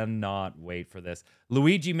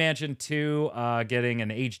 Luigi Mansion 2 getting an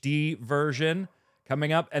HD version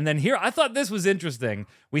coming up. And then here, I thought this was interesting.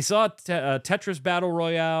 We saw Tetris Battle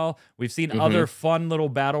Royale. We've seen other fun little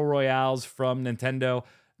battle royales from Nintendo.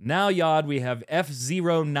 Now, Yod, we have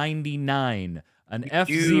F-Zero 99, an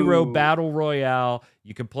F-Zero Battle Royale.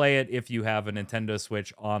 You can play it if you have a Nintendo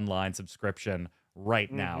Switch online subscription right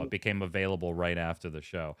now. It became available right after the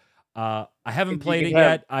show. I haven't played it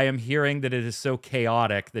yet. I am hearing that it is so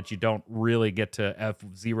chaotic that you don't really get to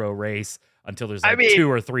F-Zero race until there's like 2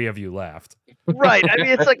 or 3 of you left. Right. I mean,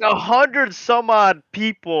 it's like 100 some odd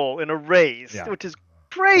people in a race, which is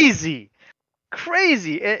crazy.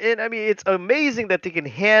 And I mean, it's amazing that they can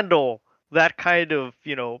handle that kind of,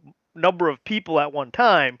 number of people at one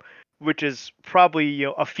time, which is probably,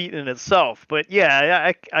 a feat in itself. But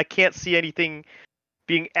yeah, I can't see anything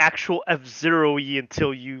being actual F-Zero-y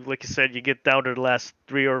until you, like you said, you get down to the last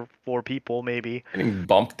 3 or 4 people, maybe. Getting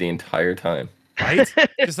bumped the entire time. Right?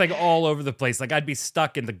 Just like all over the place. Like I'd be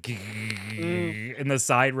stuck in the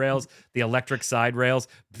side rails, the electric side rails.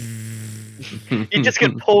 You just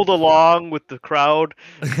get pulled along with the crowd.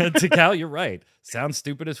 Tikal, you're right. Sounds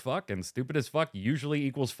stupid as fuck, and stupid as fuck usually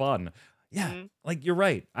equals fun. Yeah, like you're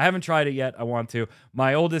right. I haven't tried it yet. I want to.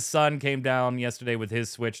 My oldest son came down yesterday with his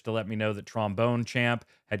Switch to let me know that Trombone Champ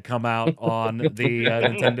had come out on the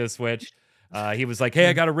Nintendo Switch. He was like, "Hey,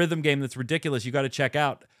 I got a rhythm game that's ridiculous. You got to check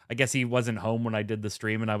out." I guess he wasn't home when I did the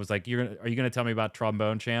stream, and I was like, "Are you gonna tell me about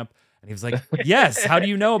Trombone Champ?" And he was like, "Yes. How do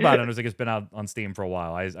you know about it?" And I was like, "It's been out on Steam for a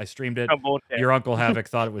while. I streamed it. Your Uncle Havoc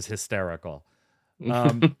thought it was hysterical."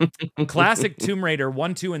 Classic Tomb Raider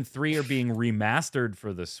 1, 2, and 3 are being remastered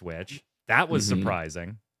for the Switch. That was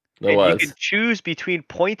surprising. It was. You can choose between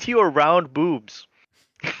pointy or round boobs.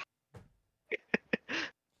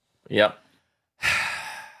 Yep.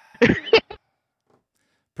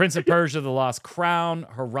 Prince of Persia: The Lost Crown,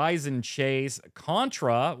 Horizon Chase,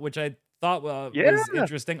 Contra, which I thought was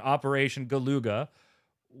interesting, Operation Galuga.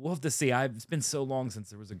 We'll have to see. It's been so long since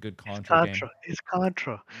there was a good Contra game. It's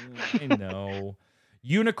Contra. I know.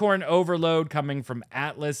 Unicorn Overload coming from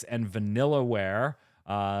Atlas and Vanillaware.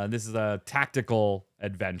 This is a tactical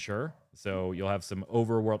adventure, so you'll have some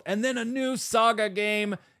overworld. And then a new Saga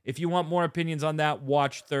game. If you want more opinions on that,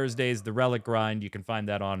 watch Thursday's The Relic Grind. You can find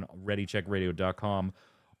that on ReadyCheckRadio.com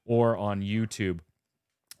or on YouTube.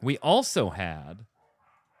 We also had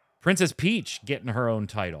Princess Peach getting her own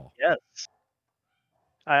title. Yes.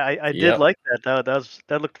 I did like that.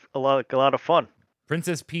 That looked like a lot of fun.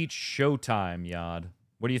 Princess Peach Showtime, Yod.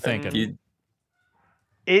 What are you thinking?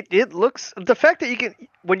 It looks, the fact that you can,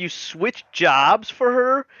 when you switch jobs for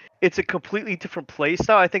her, it's a completely different play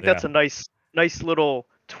style. I think that's a nice little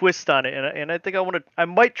twist on it, and I think I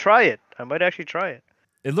might try it. I might actually try it.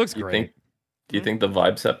 It looks great. Do you think the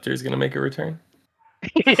Vibe Scepter is going to make a return?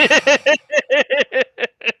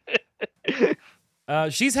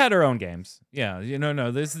 She's had her own games. Yeah,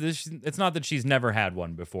 no. This it's not that she's never had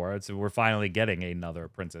one before. We're finally getting another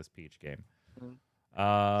Princess Peach game.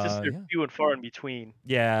 Just they're few and far in between.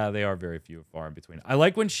 Yeah, they are very few and far in between. I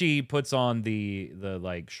like when she puts on the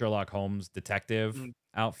like Sherlock Holmes detective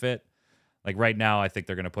outfit. Like right now, I think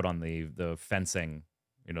they're gonna put on the fencing,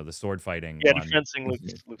 the sword fighting. Yeah, the fencing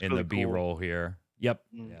looks in really the B-roll here. Yep.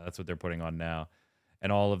 Yeah, that's what they're putting on now.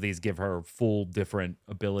 And all of these give her full different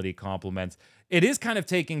ability complements. It is kind of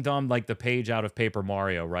taking Dom like the page out of Paper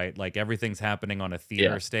Mario, right? Like everything's happening on a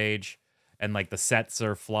theater stage, and like the sets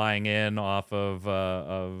are flying in off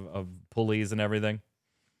of pulleys and everything.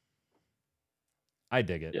 I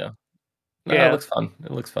dig it. Yeah. No, it looks fun. It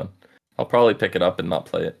looks fun. I'll probably pick it up and not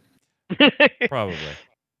play it. Probably.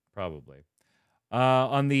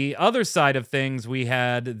 On the other side of things, we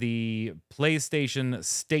had the PlayStation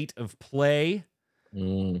State of Play.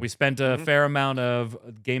 We spent a fair amount of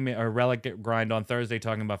gaming or Relic Grind on Thursday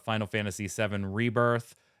talking about Final Fantasy VII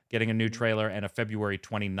Rebirth, getting a new trailer and a February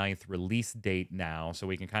 29th release date now, so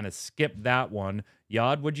we can kind of skip that one.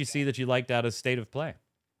 Yod, what'd you see that you liked out of State of Play?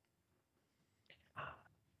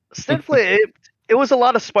 State of Play, it was a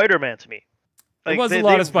lot of Spider-Man to me. Like, it was a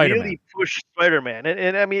lot of Spider-Man. They really pushed Spider-Man,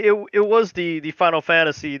 and I mean, it was the Final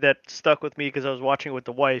Fantasy that stuck with me because I was watching it with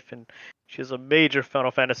the wife, and she's a major Final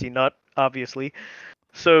Fantasy nut, obviously.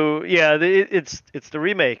 So yeah, it's the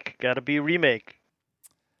remake. Got to be a remake.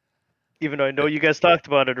 Even though I know you guys talked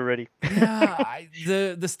about it already. Yeah,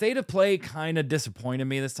 the State of Play kind of disappointed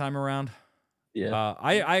me this time around. Yeah,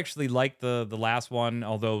 I actually liked the last one,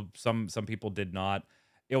 although some people did not.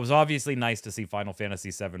 It was obviously nice to see Final Fantasy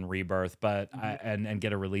VII Rebirth, but and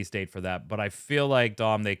get a release date for that. But I feel like,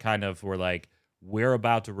 Dom, they kind of were like, we're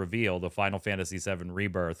about to reveal the Final Fantasy VII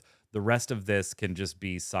Rebirth. The rest of this can just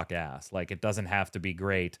be suck ass. Like, it doesn't have to be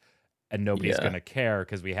great, and nobody's going to care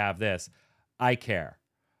because we have this. I care.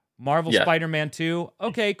 Marvel Yeah. Spider-Man 2.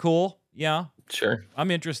 Okay, cool. Yeah, Sure.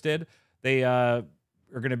 I'm interested. They are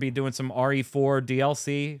going to be doing some RE4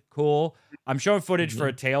 DLC. Cool. I'm showing footage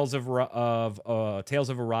for Tales of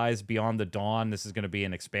Arise Beyond the Dawn. This is going to be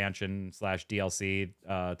an expansion / DLC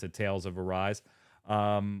to Tales of Arise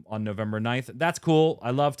on November 9th. That's cool.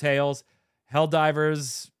 I love Tales.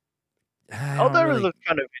 Helldivers. Helldivers looks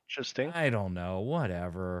kind of interesting. I don't know.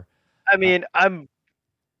 Whatever. I mean,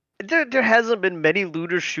 there hasn't been many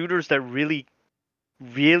looter shooters that really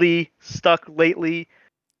stuck lately.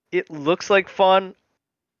 It looks like fun,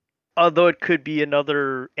 although it could be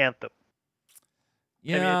another Anthem.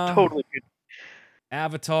 Yeah. I mean, it totally could.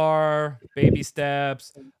 Avatar, Baby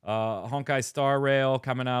Steps, Honkai Star Rail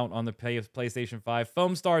coming out on the PlayStation 5.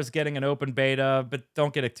 Foam Star is getting an open beta, but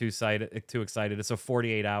don't get too excited. It's a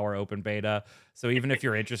 48-hour open beta, so even if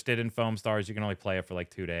you're interested in Foam Stars, you can only play it for like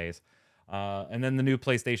 2 days. And then the new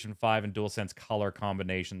PlayStation 5 and DualSense color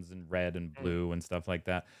combinations in red and blue and stuff like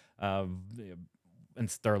that, and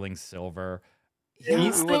sterling silver.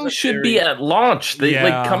 These things should be at launch. They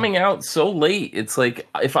like coming out so late. It's like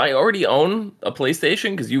if I already own a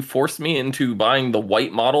PlayStation because you forced me into buying the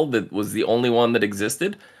white model that was the only one that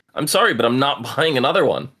existed. I'm sorry, but I'm not buying another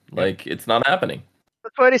one. Like it's not happening.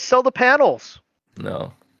 That's why they sell the panels.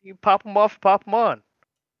 No. You pop them off, pop them on.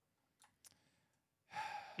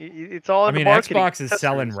 It's all in the marketing. Xbox is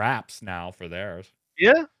selling wraps now for theirs.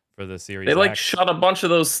 Yeah. For the Series They X. shut a bunch of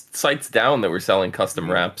those sites down that were selling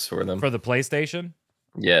custom wraps for them. For the PlayStation?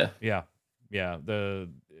 Yeah. Yeah. You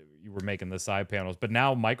were making the side panels, but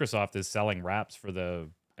now Microsoft is selling wraps for the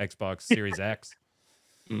Xbox Series X.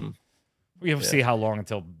 We'll see how long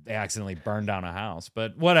until they accidentally burn down a house,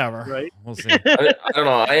 but whatever. Right. We'll see. I don't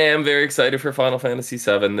know. I am very excited for Final Fantasy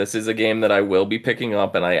VII. This is a game that I will be picking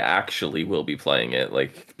up, and I actually will be playing it,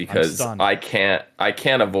 because I can't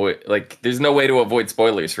avoid, there's no way to avoid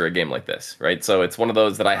spoilers for a game like this, right? So it's one of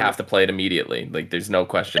those that I have to play it immediately. There's no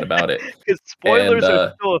question about it. Because spoilers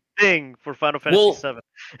are still a thing for Final Fantasy VII.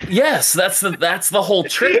 Yes, that's the whole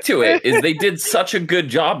trick to it. Is they did such a good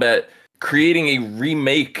job at creating a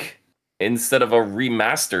remake instead of a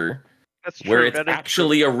remaster. That's true. Where it's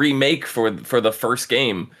actually a remake for the first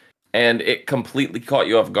game, and it completely caught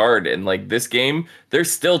you off guard. And this game, they're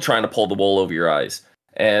still trying to pull the wool over your eyes,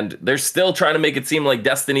 and they're still trying to make it seem like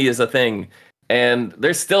Destiny is a thing, and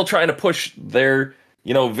they're still trying to push their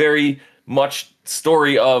very much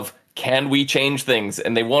story of, can we change things?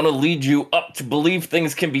 And they want to lead you up to believe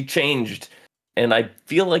things can be changed, and I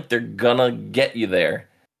feel like they're gonna get you there.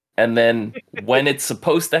 And then when it's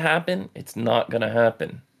supposed to happen, it's not gonna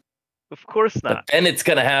happen. Of course not. But then it's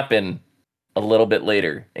going to happen a little bit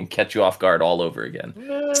later and catch you off guard all over again.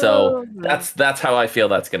 So that's how I feel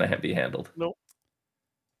that's going to be handled. Nope.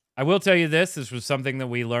 I will tell you this. This was something that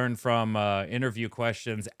we learned from interview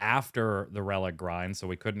questions after the Relic grind, so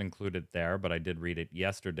we couldn't include it there, but I did read it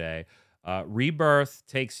yesterday. Rebirth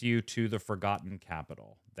takes you to the Forgotten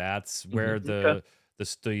Capital. That's where the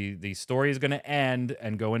story is going to end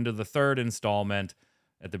and go into the third installment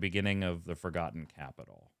at the beginning of the Forgotten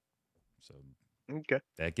Capital. So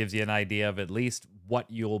that gives you an idea of at least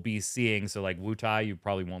what you'll be seeing. So Wutai, you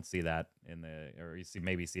probably won't see that or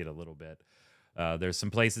maybe see it a little bit. There's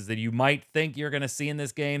some places that you might think you're going to see in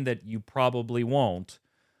this game that you probably won't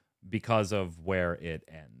because of where it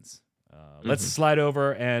ends. Let's slide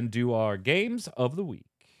over and do our games of the week.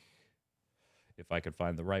 If I could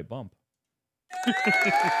find the right bump.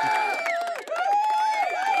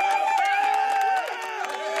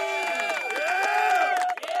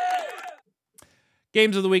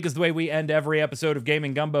 Games of the Week is the way we end every episode of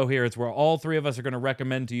Gaming Gumbo here. It's where all three of us are going to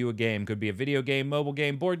recommend to you a game. Could be a video game, mobile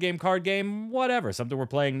game, board game, card game, whatever. Something we're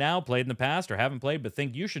playing now, played in the past, or haven't played, but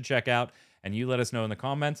think you should check out. And you let us know in the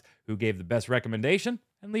comments who gave the best recommendation,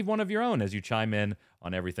 and leave one of your own as you chime in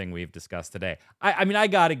on everything we've discussed today. I mean, I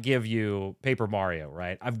got to give you Paper Mario,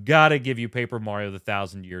 right? I've got to give you Paper Mario: The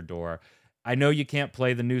Thousand Year Door. I know you can't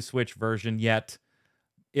play the new Switch version yet.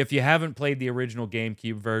 If you haven't played the original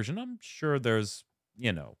GameCube version, I'm sure there's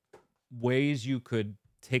ways you could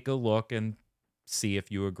take a look and see if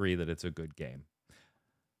you agree that it's a good game.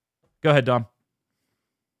 Go ahead, Dom.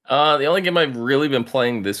 The only game I've really been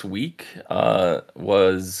playing this week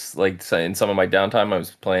was, in some of my downtime, I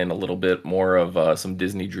was playing a little bit more of some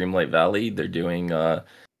Disney Dreamlight Valley. They're doing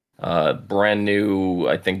brand new,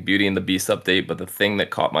 I think, Beauty and the Beast update, but the thing that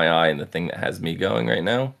caught my eye and the thing that has me going right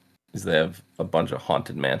now is they have a bunch of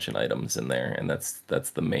Haunted Mansion items in there, and that's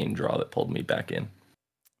the main draw that pulled me back in.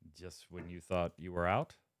 Just when you thought you were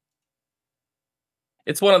out?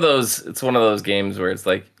 It's one of those games where it's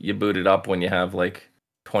you boot it up when you have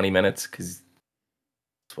 20 minutes because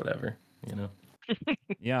it's whatever,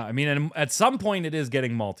 Yeah, I mean, and at some point it is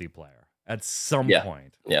getting multiplayer. At some Yeah.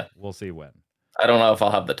 point. Yeah. We'll see when. I don't know if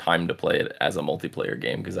I'll have the time to play it as a multiplayer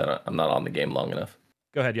game because I'm not on the game long enough.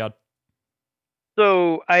 Go ahead, Yod.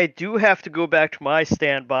 So I do have to go back to my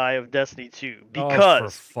standby of Destiny 2 For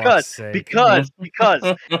fuck's sake. because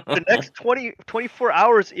the next 24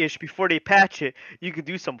 hours ish before they patch it, you can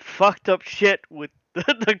do some fucked up shit with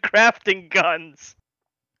the crafting guns.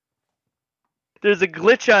 There's a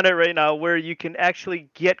glitch on it right now where you can actually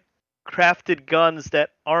get crafted guns that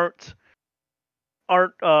aren't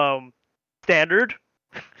standard,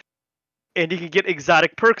 and you can get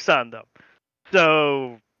exotic perks on them.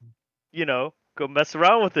 So, go mess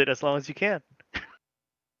around with it as long as you can.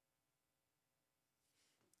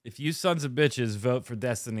 If you sons of bitches vote for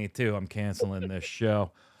Destiny 2, I'm canceling this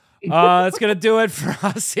show. That's going to do it for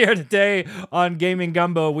us here today on Gaming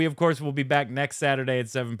Gumbo. We, of course, will be back next Saturday at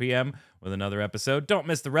 7 p.m. with another episode. Don't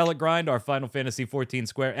miss the Relic Grind, our Final Fantasy XIV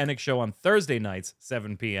Square Enix show on Thursday nights,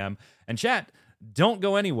 7 p.m. And chat, don't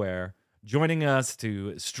go anywhere. Joining us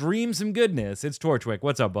to stream some goodness, it's Torchwick.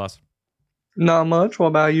 What's up, boss? Not much. What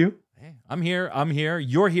about you? Hey, I'm here.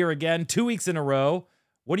 You're here again, 2 weeks in a row.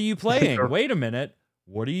 What are you playing? Sure. Wait a minute.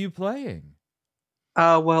 What are you playing?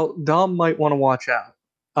 Well, Dom might want to watch out.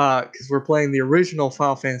 Because we're playing the original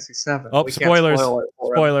Final Fantasy VII. Oh, We can't spoilers. spoil it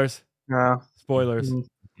for him. Spoilers. No. Spoilers. Mhm.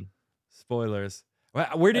 Spoilers.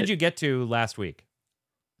 Where did you get to last week?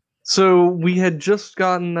 So we had just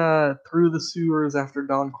gotten through the sewers after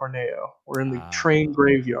Don Corneo. We're in the train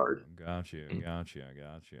graveyard. Gotcha.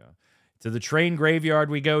 To the train graveyard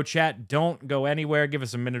we go. Chat, don't go anywhere. Give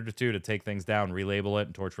us a minute or two to take things down, relabel it,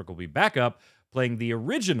 and Torchwick will be back up playing the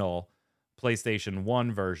original PlayStation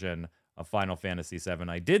 1 version of Final Fantasy VII.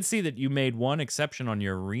 I did see that you made one exception on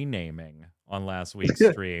your renaming on last week's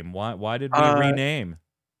stream. Why did we rename?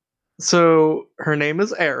 So her name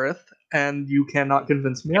is Aerith, and you cannot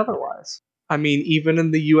convince me otherwise. I mean, even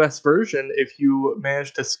in the US version, if you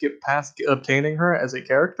manage to skip past obtaining her as a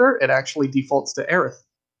character, it actually defaults to Aerith.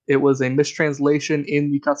 It was a mistranslation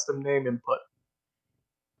in the custom name input.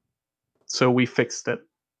 So we fixed it.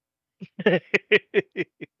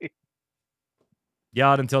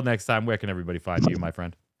 Yad, until next time, where can everybody find you, my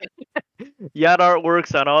friend? Yacht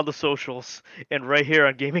Artworks on all the socials and right here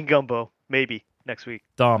on Gaming Gumbo. Maybe next week.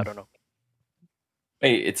 Dom. I don't know.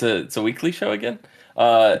 Hey, it's a weekly show again.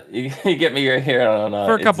 You get me right here on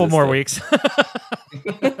for a couple more weeks.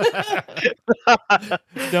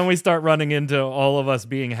 Then we start running into all of us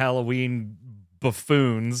being Halloween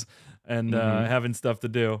buffoons and having stuff to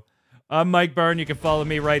do. I'm Mike Byrne. You can follow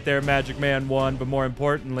me right there, Magic Man 1. But more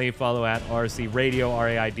importantly, follow at RC Radio,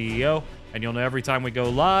 RAIDEO. And you'll know every time we go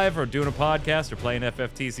live or doing a podcast or playing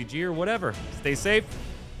FFTCG or whatever. Stay safe.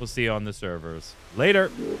 We'll see you on the servers. Later.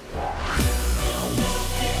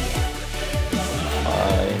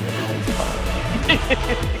 Fine. Everything's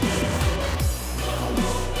fine.